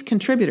chief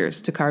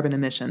contributors to carbon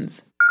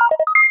emissions.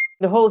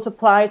 The whole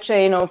supply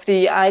chain of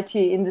the IT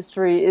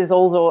industry is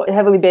also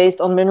heavily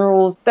based on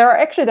minerals. There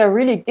are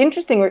really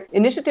interesting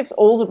initiatives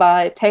also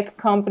by tech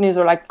companies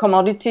or like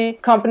commodity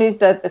companies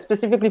that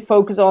specifically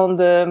focus on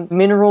the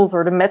minerals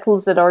or the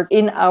metals that are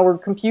in our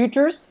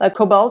computers. Like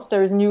cobalt,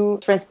 there is a new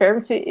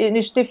transparency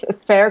initiative, a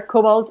fair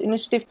cobalt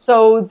initiative.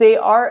 So they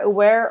are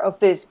aware of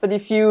this. But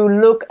if you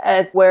look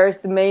at where's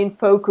the main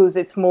focus,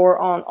 it's more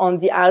on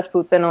the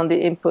output than on the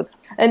input.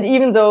 And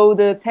even though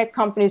the tech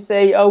companies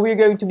say, we're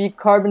going to be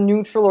carbon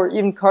neutral or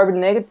even carbon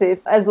negative,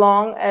 as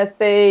long as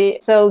they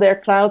sell their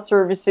cloud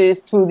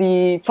services to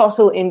the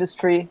fossil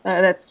industry,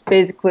 that's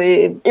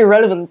basically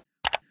irrelevant.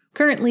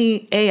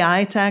 Currently,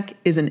 AI tech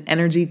is an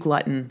energy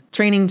glutton.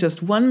 Training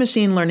just one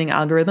machine learning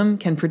algorithm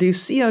can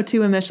produce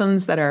CO2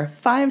 emissions that are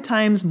 5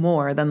 times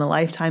more than the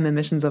lifetime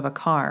emissions of a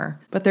car.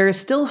 But there is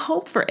still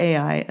hope for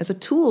AI as a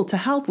tool to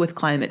help with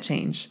climate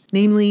change,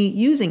 namely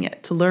using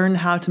it to learn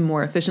how to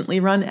more efficiently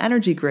run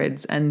energy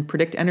grids and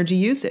predict energy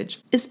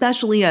usage,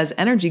 especially as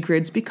energy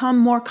grids become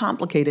more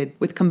complicated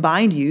with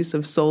combined use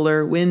of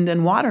solar, wind,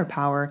 and water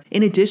power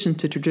in addition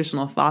to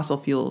traditional fossil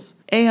fuels.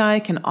 AI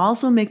can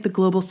also make the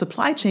global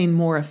supply chain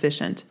more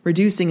efficient,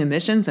 reducing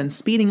emissions and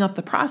speeding up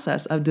the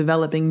process of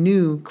developing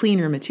new,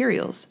 cleaner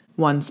materials.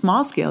 One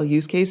small-scale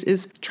use case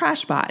is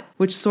TrashBot,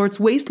 which sorts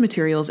waste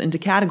materials into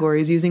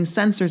categories using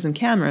sensors and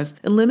cameras,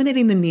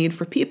 eliminating the need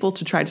for people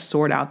to try to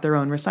sort out their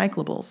own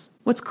recyclables.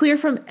 What's clear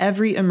from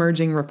every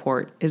emerging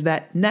report is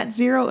that net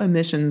zero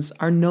emissions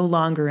are no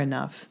longer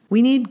enough.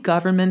 We need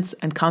governments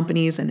and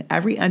companies and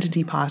every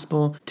entity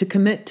possible to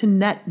commit to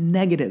net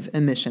negative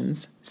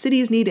emissions.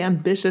 Cities need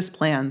ambitious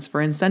plans for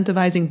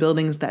incentivizing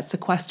buildings that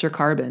sequester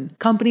carbon.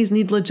 Companies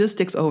need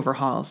logistics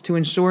overhauls to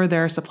ensure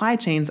their supply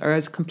chains are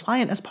as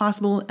compliant as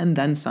possible and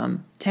then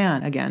some.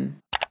 TAN again.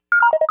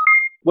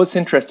 What's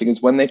interesting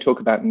is when they talk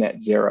about net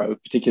zero,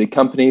 particularly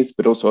companies,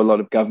 but also a lot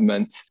of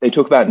governments, they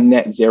talk about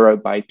net zero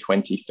by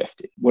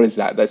 2050. What is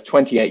that? That's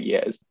 28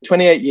 years.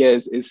 28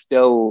 years is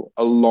still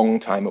a long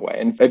time away.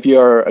 And if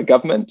you're a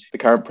government, the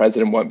current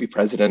president won't be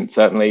president,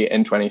 certainly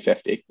in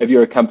 2050. If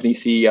you're a company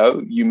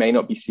CEO, you may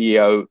not be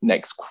CEO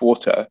next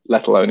quarter,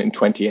 let alone in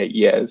 28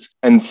 years.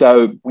 And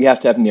so we have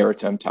to have nearer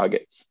term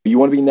targets. You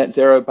want to be net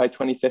zero by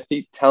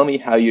 2050? Tell me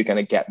how you're going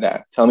to get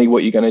there. Tell me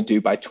what you're going to do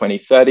by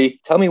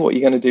 2030. Tell me what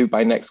you're going to do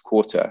by next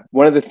quarter.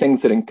 One of the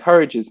things that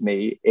encourages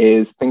me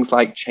is things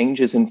like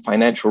changes in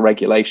financial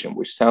regulation,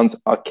 which sounds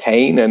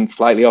arcane and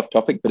slightly off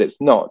topic, but it's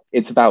not.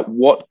 It's about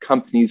what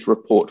companies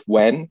report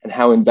when and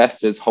how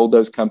investors hold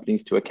those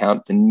companies to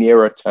account for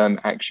nearer term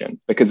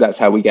action, because that's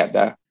how we get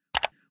there.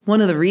 One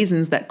of the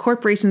reasons that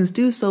corporations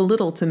do so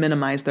little to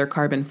minimize their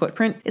carbon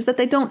footprint is that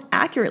they don't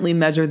accurately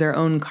measure their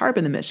own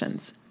carbon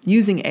emissions.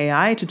 Using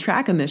AI to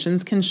track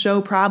emissions can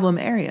show problem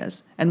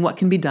areas and what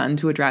can be done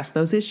to address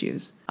those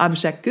issues.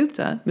 Abhishek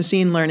Gupta,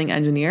 machine learning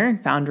engineer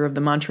and founder of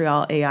the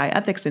Montreal AI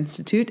Ethics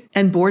Institute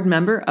and board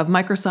member of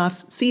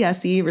Microsoft's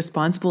CSE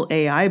Responsible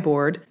AI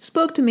Board,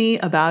 spoke to me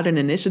about an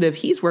initiative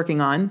he's working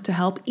on to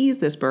help ease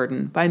this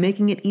burden by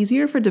making it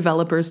easier for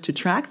developers to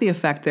track the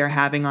effect they're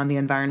having on the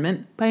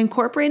environment by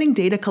incorporating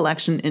data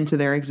collection into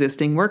their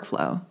existing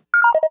workflow.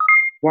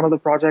 One of the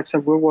projects that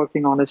we're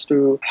working on is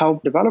to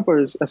help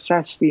developers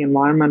assess the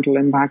environmental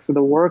impacts of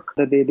the work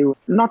that they do.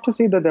 Not to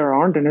say that there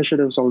aren't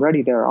initiatives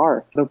already, there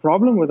are. The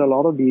problem with a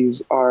lot of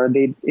these are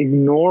they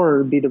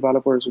ignore the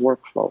developer's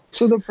workflow.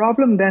 So the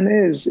problem then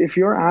is, if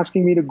you're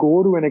asking me to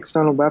go to an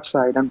external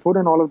website and put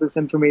in all of this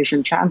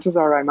information, chances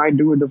are I might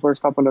do it the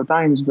first couple of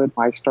times, but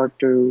I start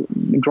to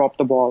drop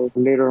the ball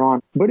later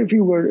on. But if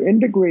you were to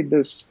integrate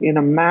this in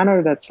a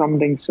manner that's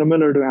something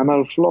similar to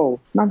MLflow,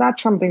 now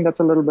that's something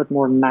that's a little bit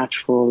more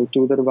natural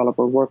to the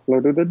developer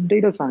workflow, to the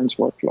data science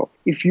workflow.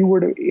 If you were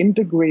to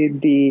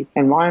integrate the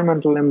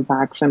environmental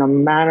impacts in a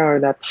manner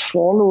that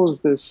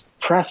follows this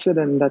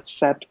precedent that's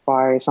set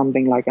by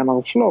something like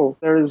MLflow,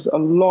 there is a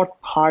lot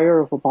higher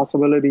of a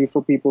possibility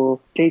for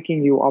people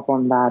taking you up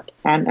on that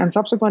and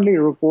subsequently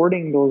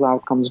reporting those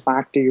outcomes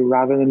back to you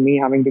rather than me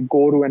having to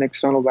go to an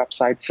external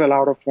website, fill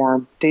out a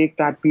form, take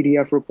that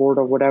PDF report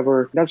or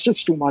whatever. That's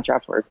just too much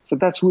effort. So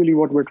that's really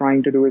what we're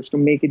trying to do, is to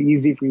make it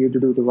easy for you to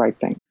do the right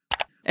thing.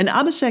 And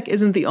Abhishek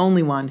isn't the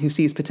only one who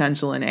sees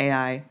potential in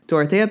AI.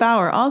 Dorothea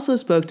Bauer also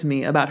spoke to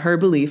me about her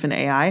belief in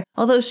AI,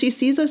 although she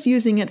sees us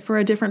using it for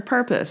a different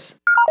purpose.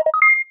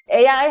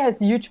 AI has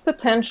huge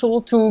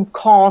potential to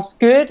cause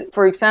good.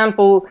 For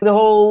example, the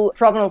whole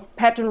problem of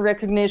pattern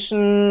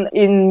recognition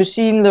in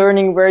machine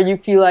learning, where you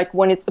feel like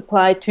when it's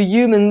applied to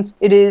humans,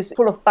 it is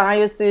full of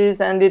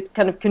biases and it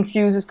kind of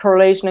confuses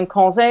correlation and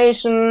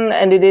causation,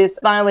 and it is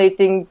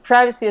violating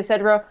privacy,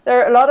 etc.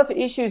 There are a lot of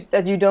issues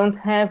that you don't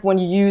have when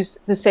you use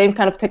the same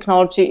kind of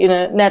technology in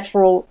a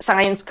natural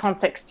science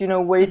context,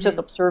 where you just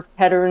observe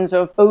patterns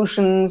of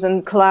oceans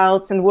and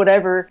clouds and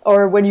whatever,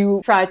 or when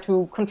you try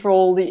to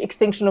control the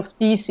extinction of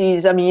species.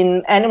 I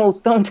mean,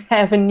 animals don't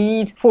have a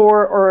need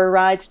for or a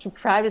right to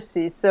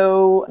privacy.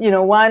 So,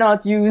 why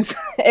not use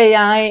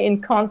AI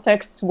in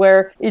contexts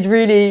where it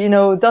really,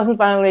 doesn't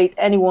violate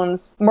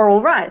anyone's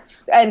moral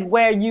rights and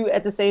where you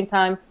at the same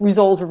time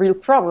resolve a real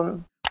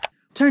problem?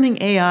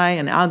 Turning AI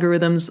and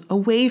algorithms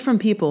away from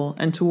people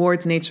and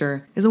towards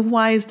nature is a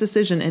wise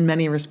decision in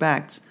many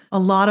respects. A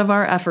lot of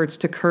our efforts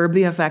to curb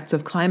the effects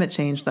of climate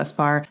change thus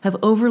far have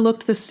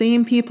overlooked the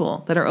same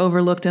people that are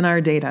overlooked in our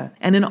data,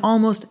 and in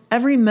almost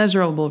every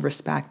measurable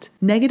respect,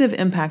 negative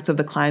impacts of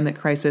the climate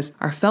crisis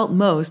are felt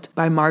most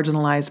by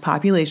marginalized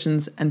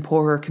populations and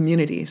poorer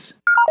communities.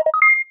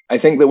 I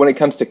think that when it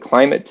comes to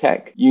climate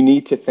tech, you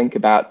need to think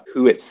about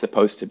who it's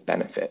supposed to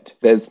benefit.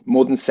 There's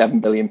more than 7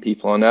 billion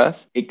people on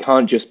Earth. It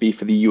can't just be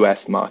for the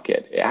US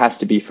market. It has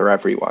to be for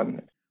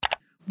everyone.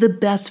 The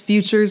best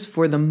futures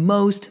for the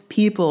most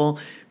people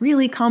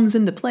really comes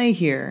into play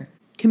here.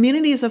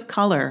 Communities of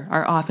color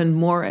are often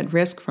more at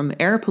risk from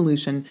air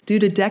pollution due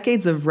to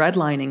decades of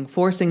redlining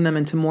forcing them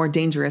into more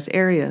dangerous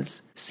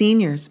areas.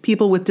 Seniors,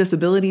 people with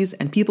disabilities,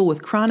 and people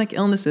with chronic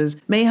illnesses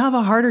may have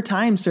a harder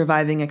time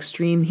surviving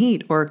extreme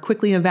heat or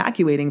quickly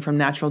evacuating from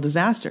natural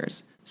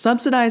disasters.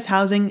 Subsidized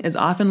housing is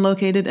often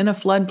located in a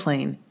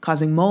floodplain,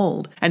 causing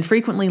mold, and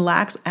frequently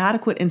lacks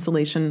adequate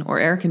insulation or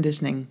air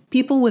conditioning.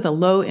 People with a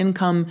low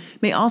income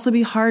may also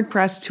be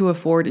hard-pressed to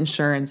afford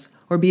insurance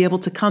or be able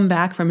to come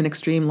back from an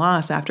extreme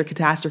loss after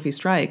catastrophe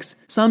strikes.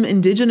 Some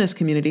indigenous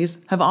communities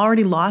have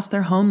already lost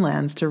their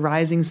homelands to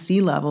rising sea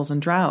levels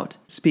and drought.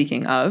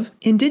 Speaking of,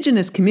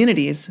 indigenous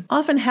communities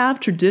often have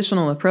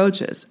traditional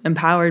approaches,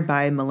 empowered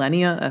by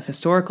millennia of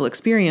historical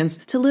experience,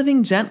 to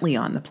living gently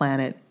on the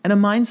planet, and a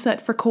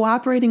mindset for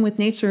cooperating with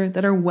nature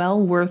that are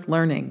well worth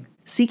learning.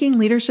 Seeking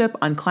leadership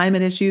on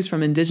climate issues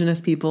from indigenous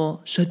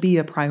people should be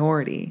a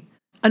priority.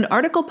 An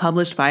article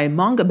published by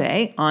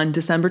Mongabay on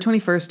December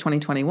 21,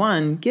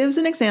 2021, gives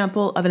an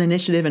example of an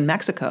initiative in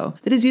Mexico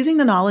that is using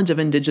the knowledge of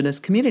indigenous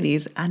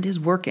communities and is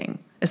working.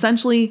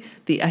 Essentially,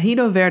 the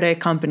Ejido Verde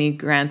company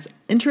grants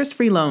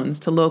interest-free loans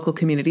to local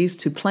communities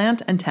to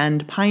plant and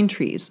tend pine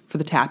trees for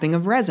the tapping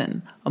of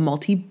resin, a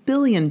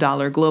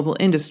multi-billion-dollar global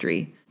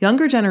industry.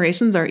 Younger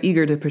generations are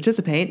eager to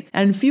participate,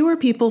 and fewer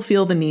people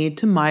feel the need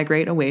to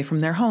migrate away from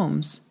their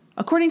homes.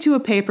 According to a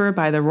paper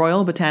by the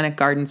Royal Botanic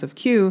Gardens of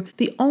Kew,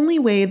 the only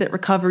way that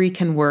recovery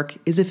can work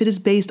is if it is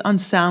based on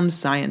sound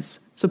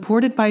science,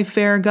 supported by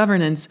fair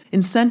governance,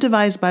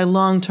 incentivized by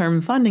long-term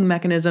funding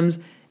mechanisms,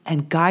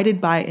 and guided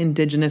by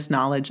indigenous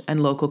knowledge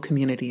and local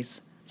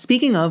communities.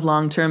 Speaking of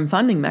long-term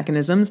funding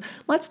mechanisms,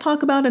 let's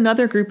talk about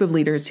another group of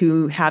leaders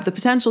who have the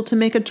potential to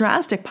make a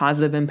drastic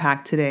positive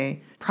impact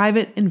today: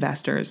 private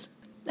investors.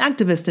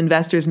 Activist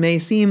investors may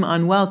seem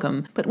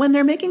unwelcome, but when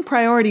they're making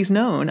priorities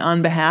known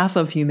on behalf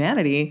of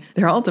humanity,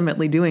 they're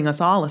ultimately doing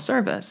us all a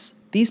service.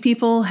 These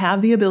people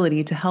have the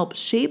ability to help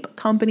shape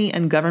company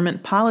and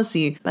government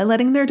policy by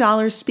letting their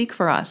dollars speak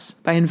for us,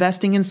 by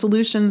investing in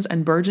solutions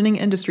and burgeoning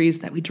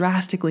industries that we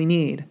drastically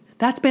need.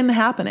 That's been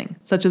happening,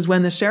 such as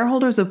when the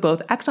shareholders of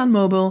both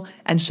ExxonMobil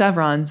and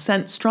Chevron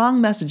sent strong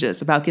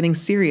messages about getting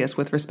serious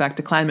with respect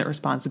to climate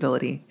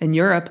responsibility. In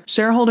Europe,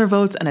 shareholder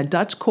votes and a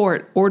Dutch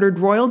court ordered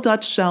Royal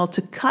Dutch Shell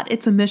to cut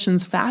its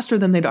emissions faster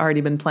than they'd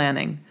already been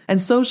planning. And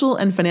social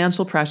and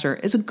financial pressure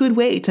is a good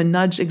way to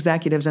nudge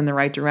executives in the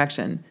right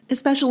direction,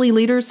 especially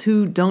leaders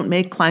who don't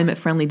make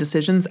climate-friendly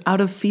decisions out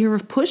of fear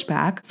of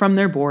pushback from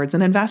their boards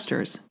and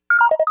investors.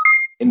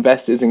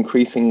 Investors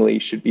increasingly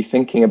should be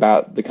thinking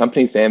about the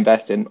companies they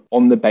invest in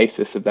on the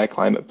basis of their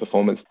climate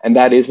performance. And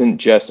that isn't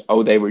just,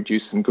 they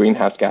reduced some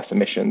greenhouse gas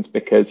emissions,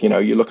 because, you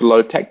look at a lot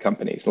of tech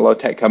companies. A lot of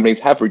tech companies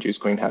have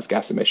reduced greenhouse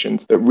gas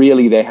emissions, but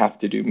really they have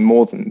to do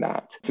more than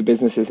that. For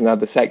businesses in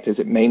other sectors,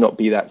 it may not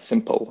be that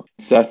simple.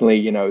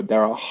 Certainly,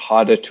 there are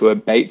harder to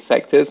abate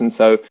sectors. And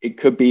so it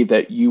could be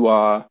that you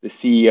are the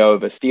CEO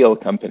of a steel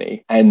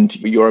company and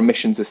your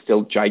emissions are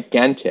still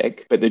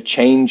gigantic, but the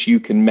change you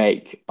can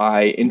make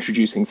by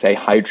introducing, say,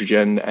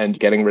 hydrogen and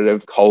getting rid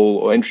of coal,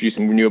 or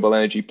introducing renewable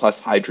energy plus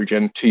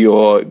hydrogen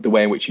to the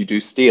way in which you do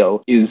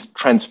steel, is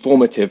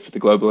transformative for the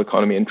global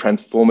economy and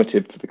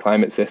transformative for the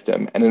climate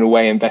system. And in a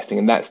way, investing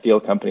in that steel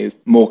company is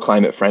more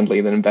climate friendly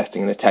than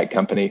investing in a tech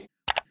company.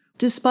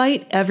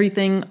 Despite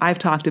everything I've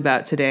talked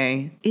about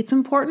today, it's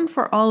important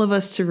for all of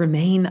us to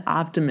remain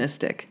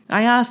optimistic.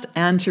 I asked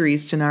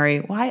Anne-Therese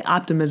Gennari why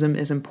optimism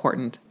is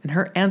important, and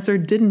her answer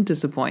didn't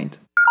disappoint.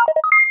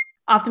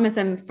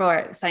 Optimism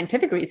for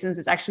scientific reasons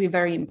is actually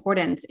very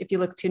important. If you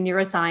look to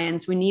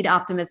neuroscience, we need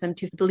optimism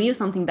to believe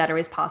something better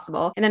is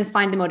possible, and then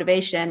find the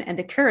motivation and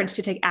the courage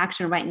to take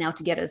action right now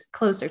to get us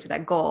closer to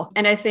that goal.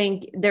 And I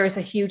think there is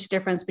a huge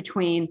difference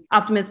between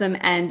optimism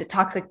and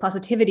toxic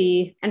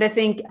positivity. And I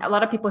think a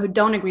lot of people who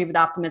don't agree with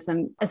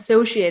optimism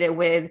associate it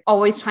with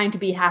always trying to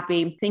be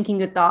happy, thinking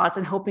good thoughts,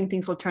 and hoping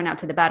things will turn out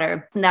to the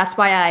better. And that's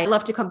why I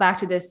love to come back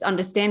to this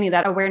understanding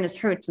that awareness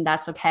hurts, and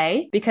that's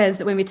okay.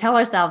 Because when we tell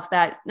ourselves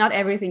that not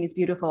everything is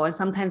beautiful and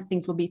sometimes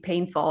things will be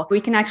painful,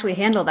 we can actually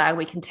handle that.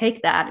 We can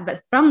take that.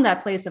 But from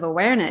that place of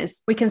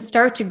awareness, we can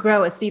start to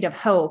grow a seed of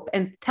hope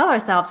and tell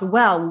ourselves,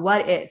 well,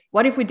 what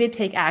if we did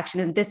take action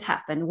and this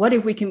happened? What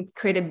if we can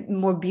create a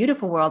more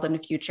beautiful world in the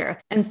future?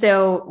 And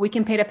so we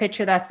can paint a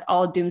picture that's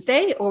all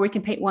doomsday, or we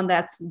can paint one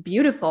that's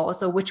beautiful.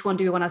 So which one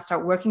do we want to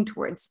start working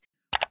towards?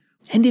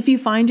 And if you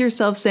find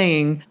yourself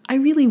saying, I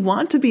really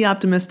want to be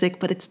optimistic,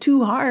 but it's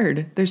too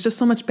hard, there's just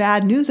so much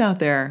bad news out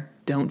there,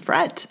 don't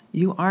fret.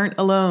 You aren't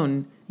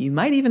alone. You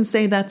might even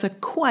say that's a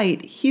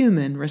quite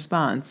human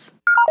response.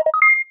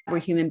 We're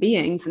human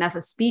beings, and as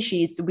a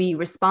species, we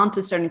respond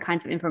to certain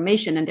kinds of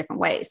information in different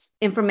ways.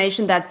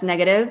 Information that's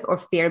negative or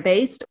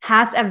fear-based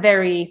has a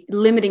very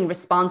limiting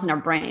response in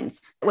our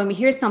brains. When we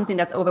hear something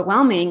that's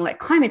overwhelming, like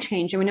climate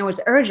change, and we know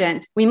it's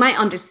urgent, we might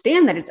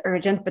understand that it's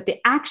urgent, but the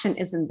action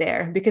isn't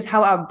there, because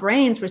how our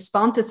brains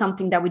respond to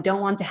something that we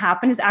don't want to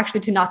happen is actually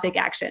to not take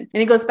action.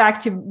 And it goes back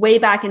to way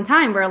back in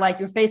time where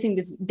you're facing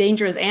this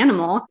dangerous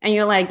animal and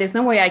you're like, there's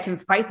no way I can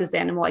fight this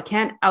animal. I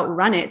can't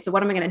outrun it. So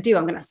what am I going to do?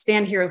 I'm going to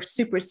stand here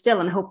super still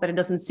and hope that it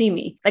doesn't see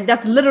me.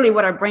 That's literally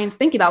what our brains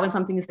think about when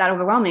something is that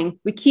overwhelming.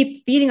 We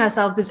keep feeding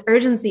ourselves this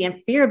urgency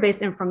and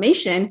fear-based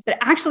information that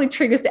actually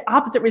triggers the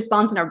opposite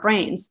response in our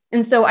brains.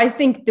 And so I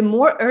think the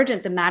more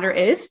urgent the matter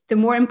is, the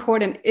more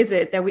important is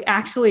it that we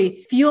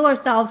actually fuel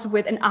ourselves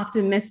with an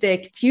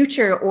optimistic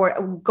future or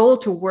a goal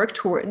to work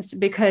towards,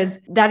 because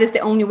that is the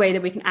only way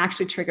that we can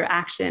actually trigger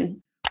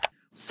action.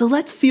 So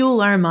let's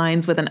fuel our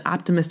minds with an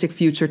optimistic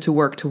future to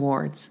work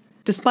towards.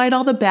 Despite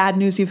all the bad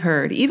news you've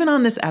heard, even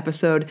on this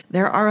episode,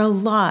 there are a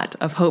lot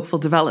of hopeful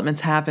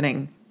developments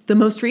happening. The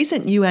most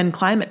recent UN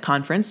climate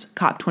conference,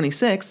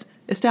 COP26,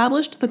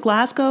 established the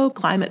Glasgow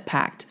Climate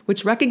Pact,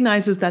 which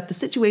recognizes that the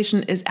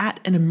situation is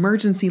at an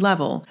emergency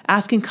level,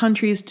 asking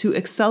countries to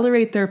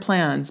accelerate their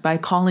plans by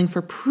calling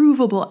for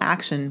provable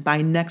action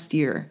by next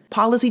year.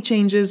 Policy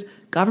changes,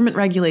 government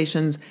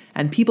regulations,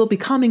 and people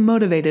becoming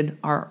motivated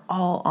are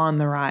all on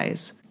the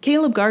rise.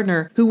 Caleb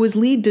Gardner, who was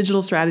lead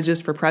digital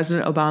strategist for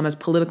President Obama's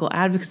political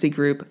advocacy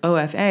group,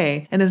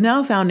 OFA, and is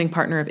now founding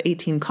partner of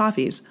 18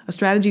 Coffees, a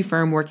strategy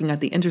firm working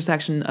at the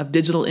intersection of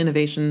digital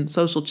innovation,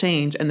 social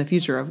change, and the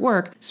future of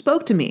work,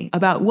 spoke to me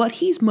about what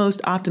he's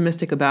most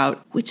optimistic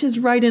about, which is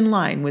right in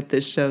line with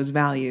this show's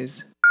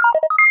values.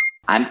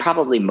 I'm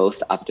probably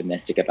most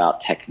optimistic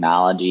about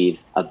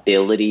technology's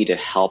ability to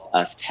help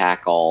us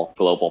tackle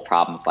global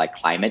problems like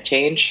climate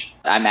change.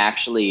 I'm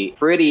actually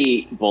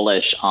pretty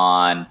bullish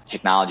on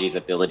technology's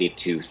ability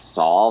to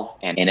solve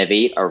and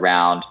innovate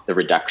around the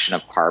reduction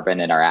of carbon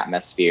in our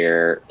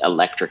atmosphere,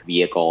 electric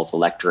vehicles,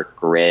 electric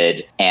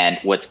grid. And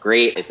what's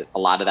great is a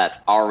lot of that's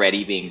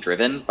already being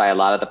driven by a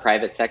lot of the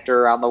private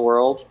sector around the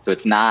world. So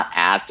it's not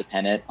as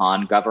dependent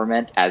on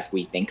government as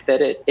we think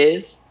that it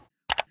is.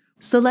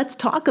 So let's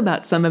talk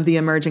about some of the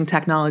emerging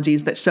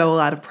technologies that show a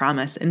lot of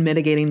promise in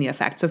mitigating the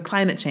effects of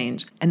climate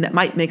change, and that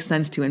might make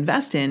sense to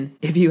invest in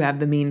if you have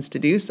the means to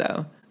do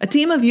so. A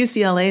team of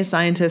UCLA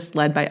scientists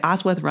led by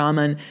Aswath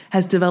Raman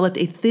has developed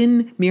a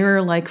thin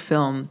mirror-like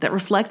film that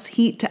reflects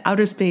heat to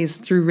outer space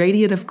through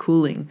radiative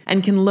cooling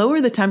and can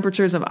lower the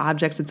temperatures of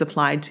objects it's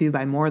applied to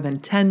by more than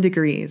 10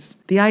 degrees.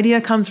 The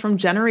idea comes from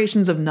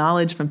generations of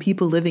knowledge from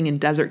people living in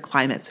desert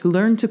climates who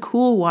learned to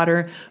cool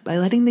water by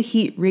letting the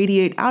heat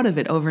radiate out of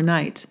it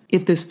overnight.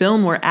 If this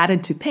film were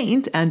added to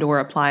paint and or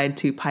applied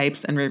to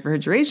pipes and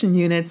refrigeration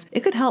units,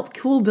 it could help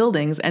cool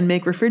buildings and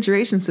make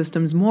refrigeration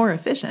systems more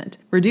efficient,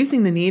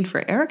 reducing the need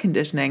for air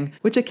conditioning,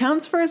 which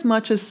accounts for as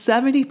much as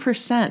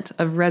 70%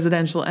 of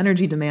residential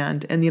energy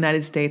demand in the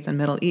United States and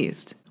Middle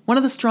East. One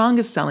of the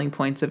strongest selling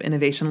points of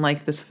innovation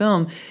like this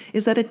film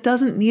is that it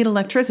doesn't need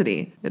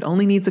electricity. It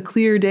only needs a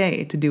clear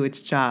day to do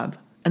its job.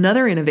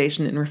 Another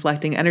innovation in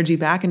reflecting energy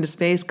back into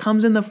space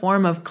comes in the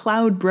form of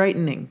cloud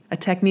brightening, a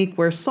technique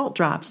where salt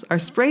drops are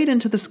sprayed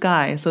into the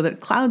sky so that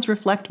clouds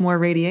reflect more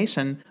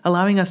radiation,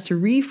 allowing us to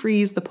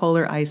refreeze the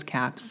polar ice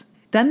caps.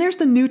 Then there's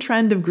the new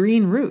trend of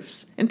green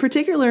roofs, in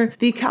particular,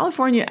 the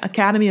California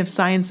Academy of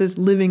Sciences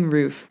Living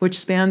Roof, which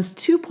spans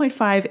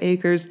 2.5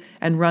 acres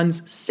and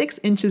runs 6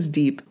 inches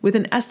deep with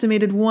an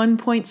estimated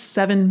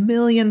 1.7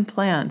 million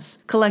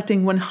plants,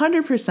 collecting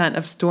 100%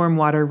 of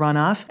stormwater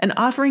runoff and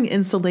offering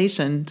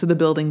insulation to the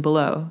building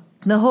below.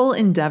 The whole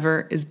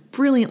endeavor is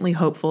brilliantly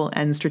hopeful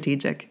and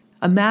strategic.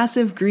 A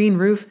massive green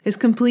roof is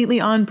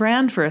completely on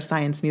brand for a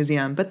science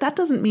museum, but that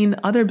doesn't mean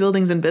other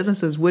buildings and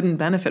businesses wouldn't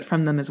benefit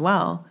from them as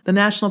well. The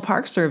National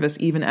Park Service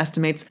even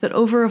estimates that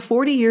over a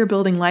 40-year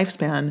building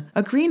lifespan,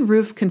 a green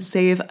roof can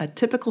save a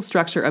typical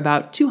structure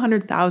about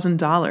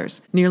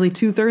 $200,000, nearly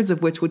 2/3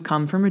 of which would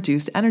come from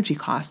reduced energy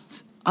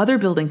costs. Other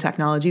building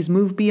technologies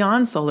move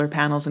beyond solar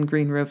panels and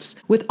green roofs,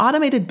 with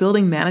automated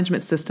building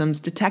management systems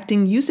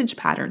detecting usage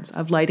patterns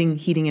of lighting,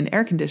 heating, and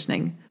air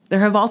conditioning. There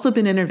have also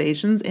been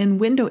innovations in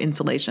window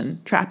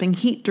insulation, trapping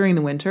heat during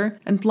the winter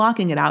and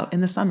blocking it out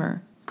in the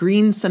summer.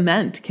 Green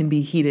cement can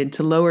be heated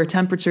to lower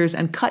temperatures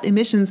and cut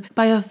emissions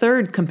by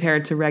 1/3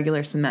 compared to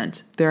regular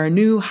cement. There are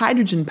new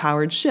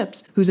hydrogen-powered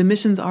ships whose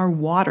emissions are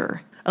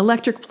water.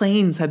 Electric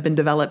planes have been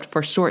developed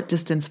for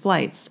short-distance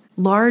flights.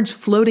 Large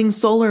floating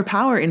solar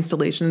power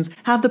installations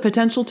have the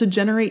potential to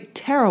generate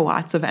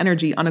terawatts of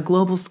energy on a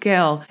global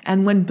scale,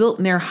 and when built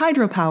near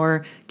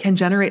hydropower, can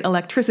generate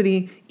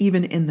electricity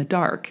even in the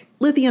dark.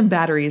 Lithium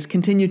batteries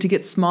continue to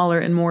get smaller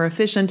and more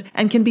efficient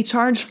and can be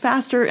charged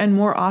faster and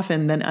more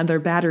often than other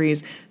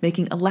batteries,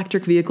 making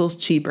electric vehicles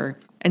cheaper.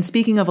 And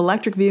speaking of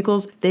electric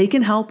vehicles, they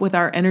can help with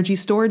our energy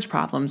storage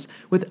problems,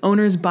 with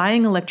owners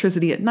buying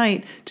electricity at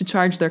night to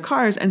charge their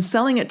cars and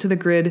selling it to the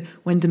grid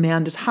when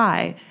demand is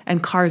high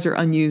and cars are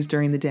unused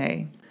during the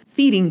day.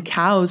 Feeding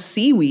cows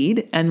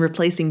seaweed and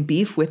replacing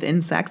beef with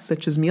insects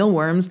such as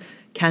mealworms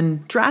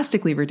can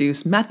drastically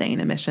reduce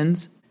methane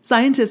emissions.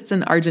 Scientists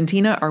in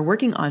Argentina are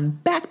working on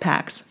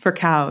backpacks for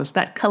cows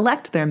that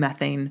collect their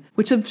methane,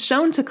 which have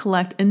shown to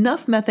collect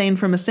enough methane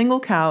from a single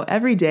cow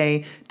every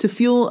day to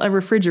fuel a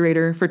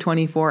refrigerator for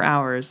 24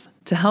 hours.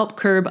 To help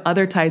curb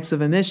other types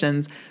of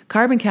emissions,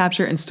 carbon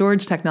capture and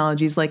storage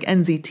technologies like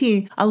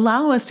NZT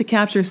allow us to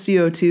capture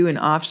CO2 in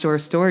offshore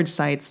storage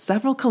sites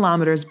several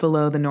kilometers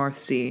below the North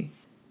Sea.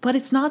 But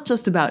it's not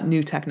just about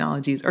new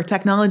technologies or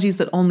technologies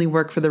that only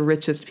work for the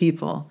richest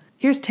people.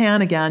 Here's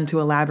Tan again to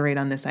elaborate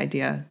on this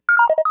idea.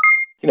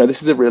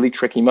 This is a really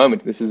tricky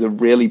moment. This is a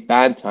really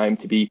bad time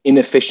to be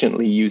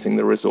inefficiently using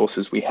the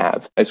resources we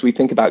have. As we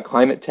think about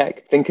climate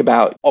tech, think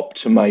about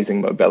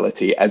optimizing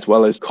mobility as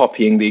well as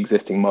copying the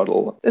existing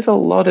model. There's a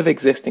lot of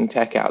existing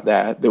tech out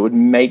there that would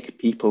make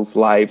people's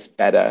lives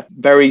better.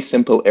 Very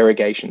simple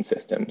irrigation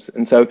systems.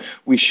 And so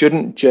we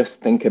shouldn't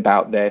just think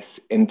about this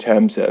in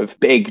terms of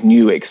big,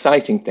 new,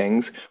 exciting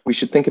things. We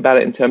should think about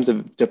it in terms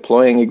of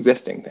deploying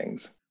existing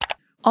things.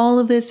 All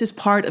of this is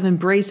part of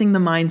embracing the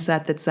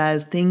mindset that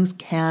says things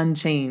can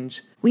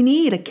change. We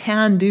need a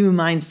can-do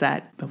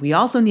mindset, but we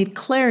also need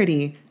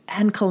clarity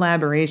and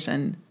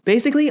collaboration.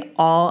 Basically,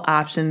 all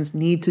options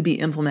need to be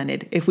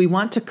implemented if we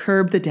want to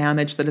curb the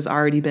damage that has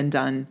already been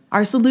done.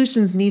 Our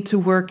solutions need to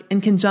work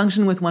in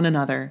conjunction with one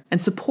another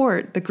and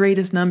support the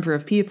greatest number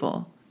of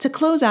people. To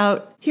close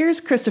out, here's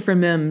Christopher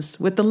Mims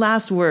with the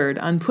last word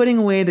on putting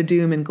away the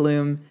doom and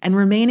gloom and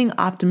remaining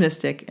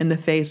optimistic in the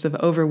face of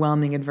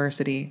overwhelming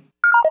adversity.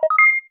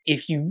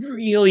 If you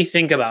really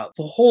think about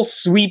the whole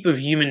sweep of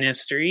human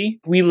history,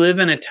 we live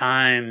in a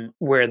time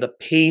where the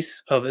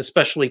pace of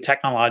especially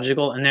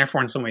technological and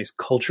therefore in some ways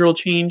cultural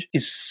change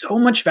is so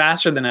much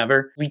faster than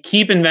ever. We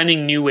keep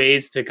inventing new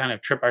ways to kind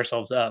of trip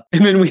ourselves up,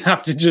 and then we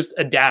have to just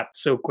adapt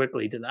so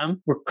quickly to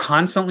them. We're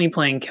constantly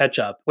playing catch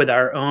up with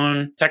our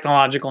own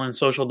technological and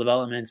social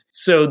developments.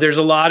 So there's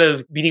a lot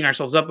of beating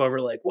ourselves up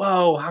over like,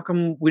 whoa, how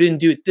come we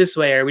didn't do it this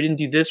way or we didn't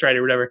do this right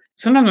or whatever.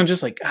 Sometimes I'm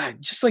just like, God,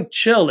 just like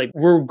chill. Like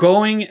we're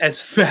going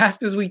as fast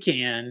fast as we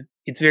can.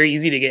 It's very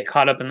easy to get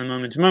caught up in the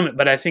moment to moment,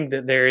 but I think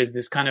that there is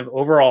this kind of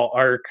overall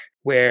arc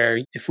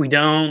where if we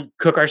don't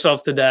cook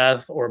ourselves to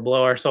death or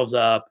blow ourselves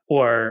up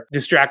or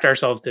distract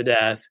ourselves to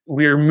death,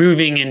 we're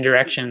moving in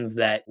directions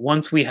that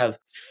once we have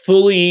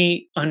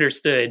fully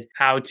understood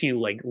how to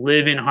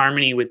live in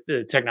harmony with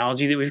the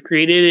technology that we've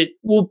created, it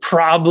will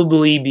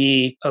probably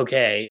be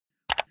okay.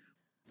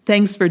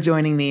 Thanks for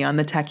joining me on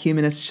the Tech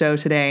Humanist Show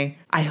today.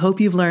 I hope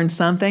you've learned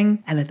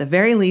something, and at the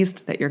very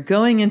least, that you're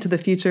going into the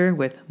future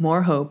with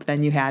more hope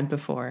than you had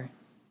before.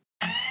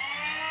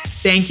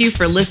 Thank you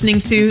for listening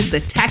to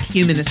the Tech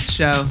Humanist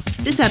Show.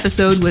 This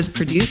episode was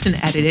produced and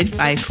edited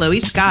by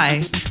Chloe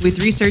Sky, with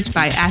research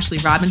by Ashley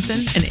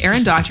Robinson and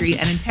Aaron Daughtry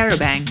and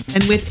Interrobang,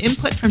 and with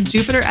input from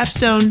Jupiter F.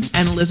 Stone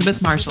and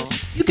Elizabeth Marshall.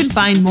 You can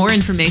find more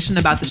information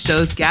about the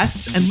show's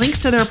guests and links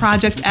to their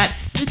projects at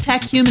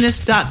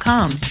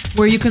thetechhumanist.com,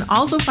 where you can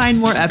also find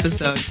more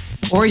episodes,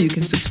 or you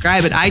can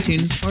subscribe at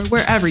iTunes or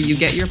wherever you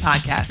get your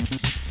podcasts.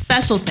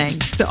 Special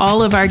thanks to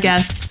all of our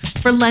guests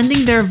for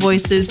lending their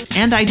voices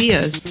and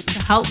ideas to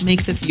help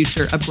make the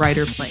future a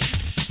brighter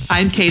place.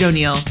 I'm Kate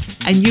O'Neill,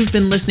 and you've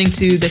been listening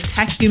to the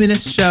Tech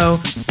Humanist Show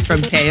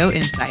from KO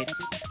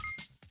Insights.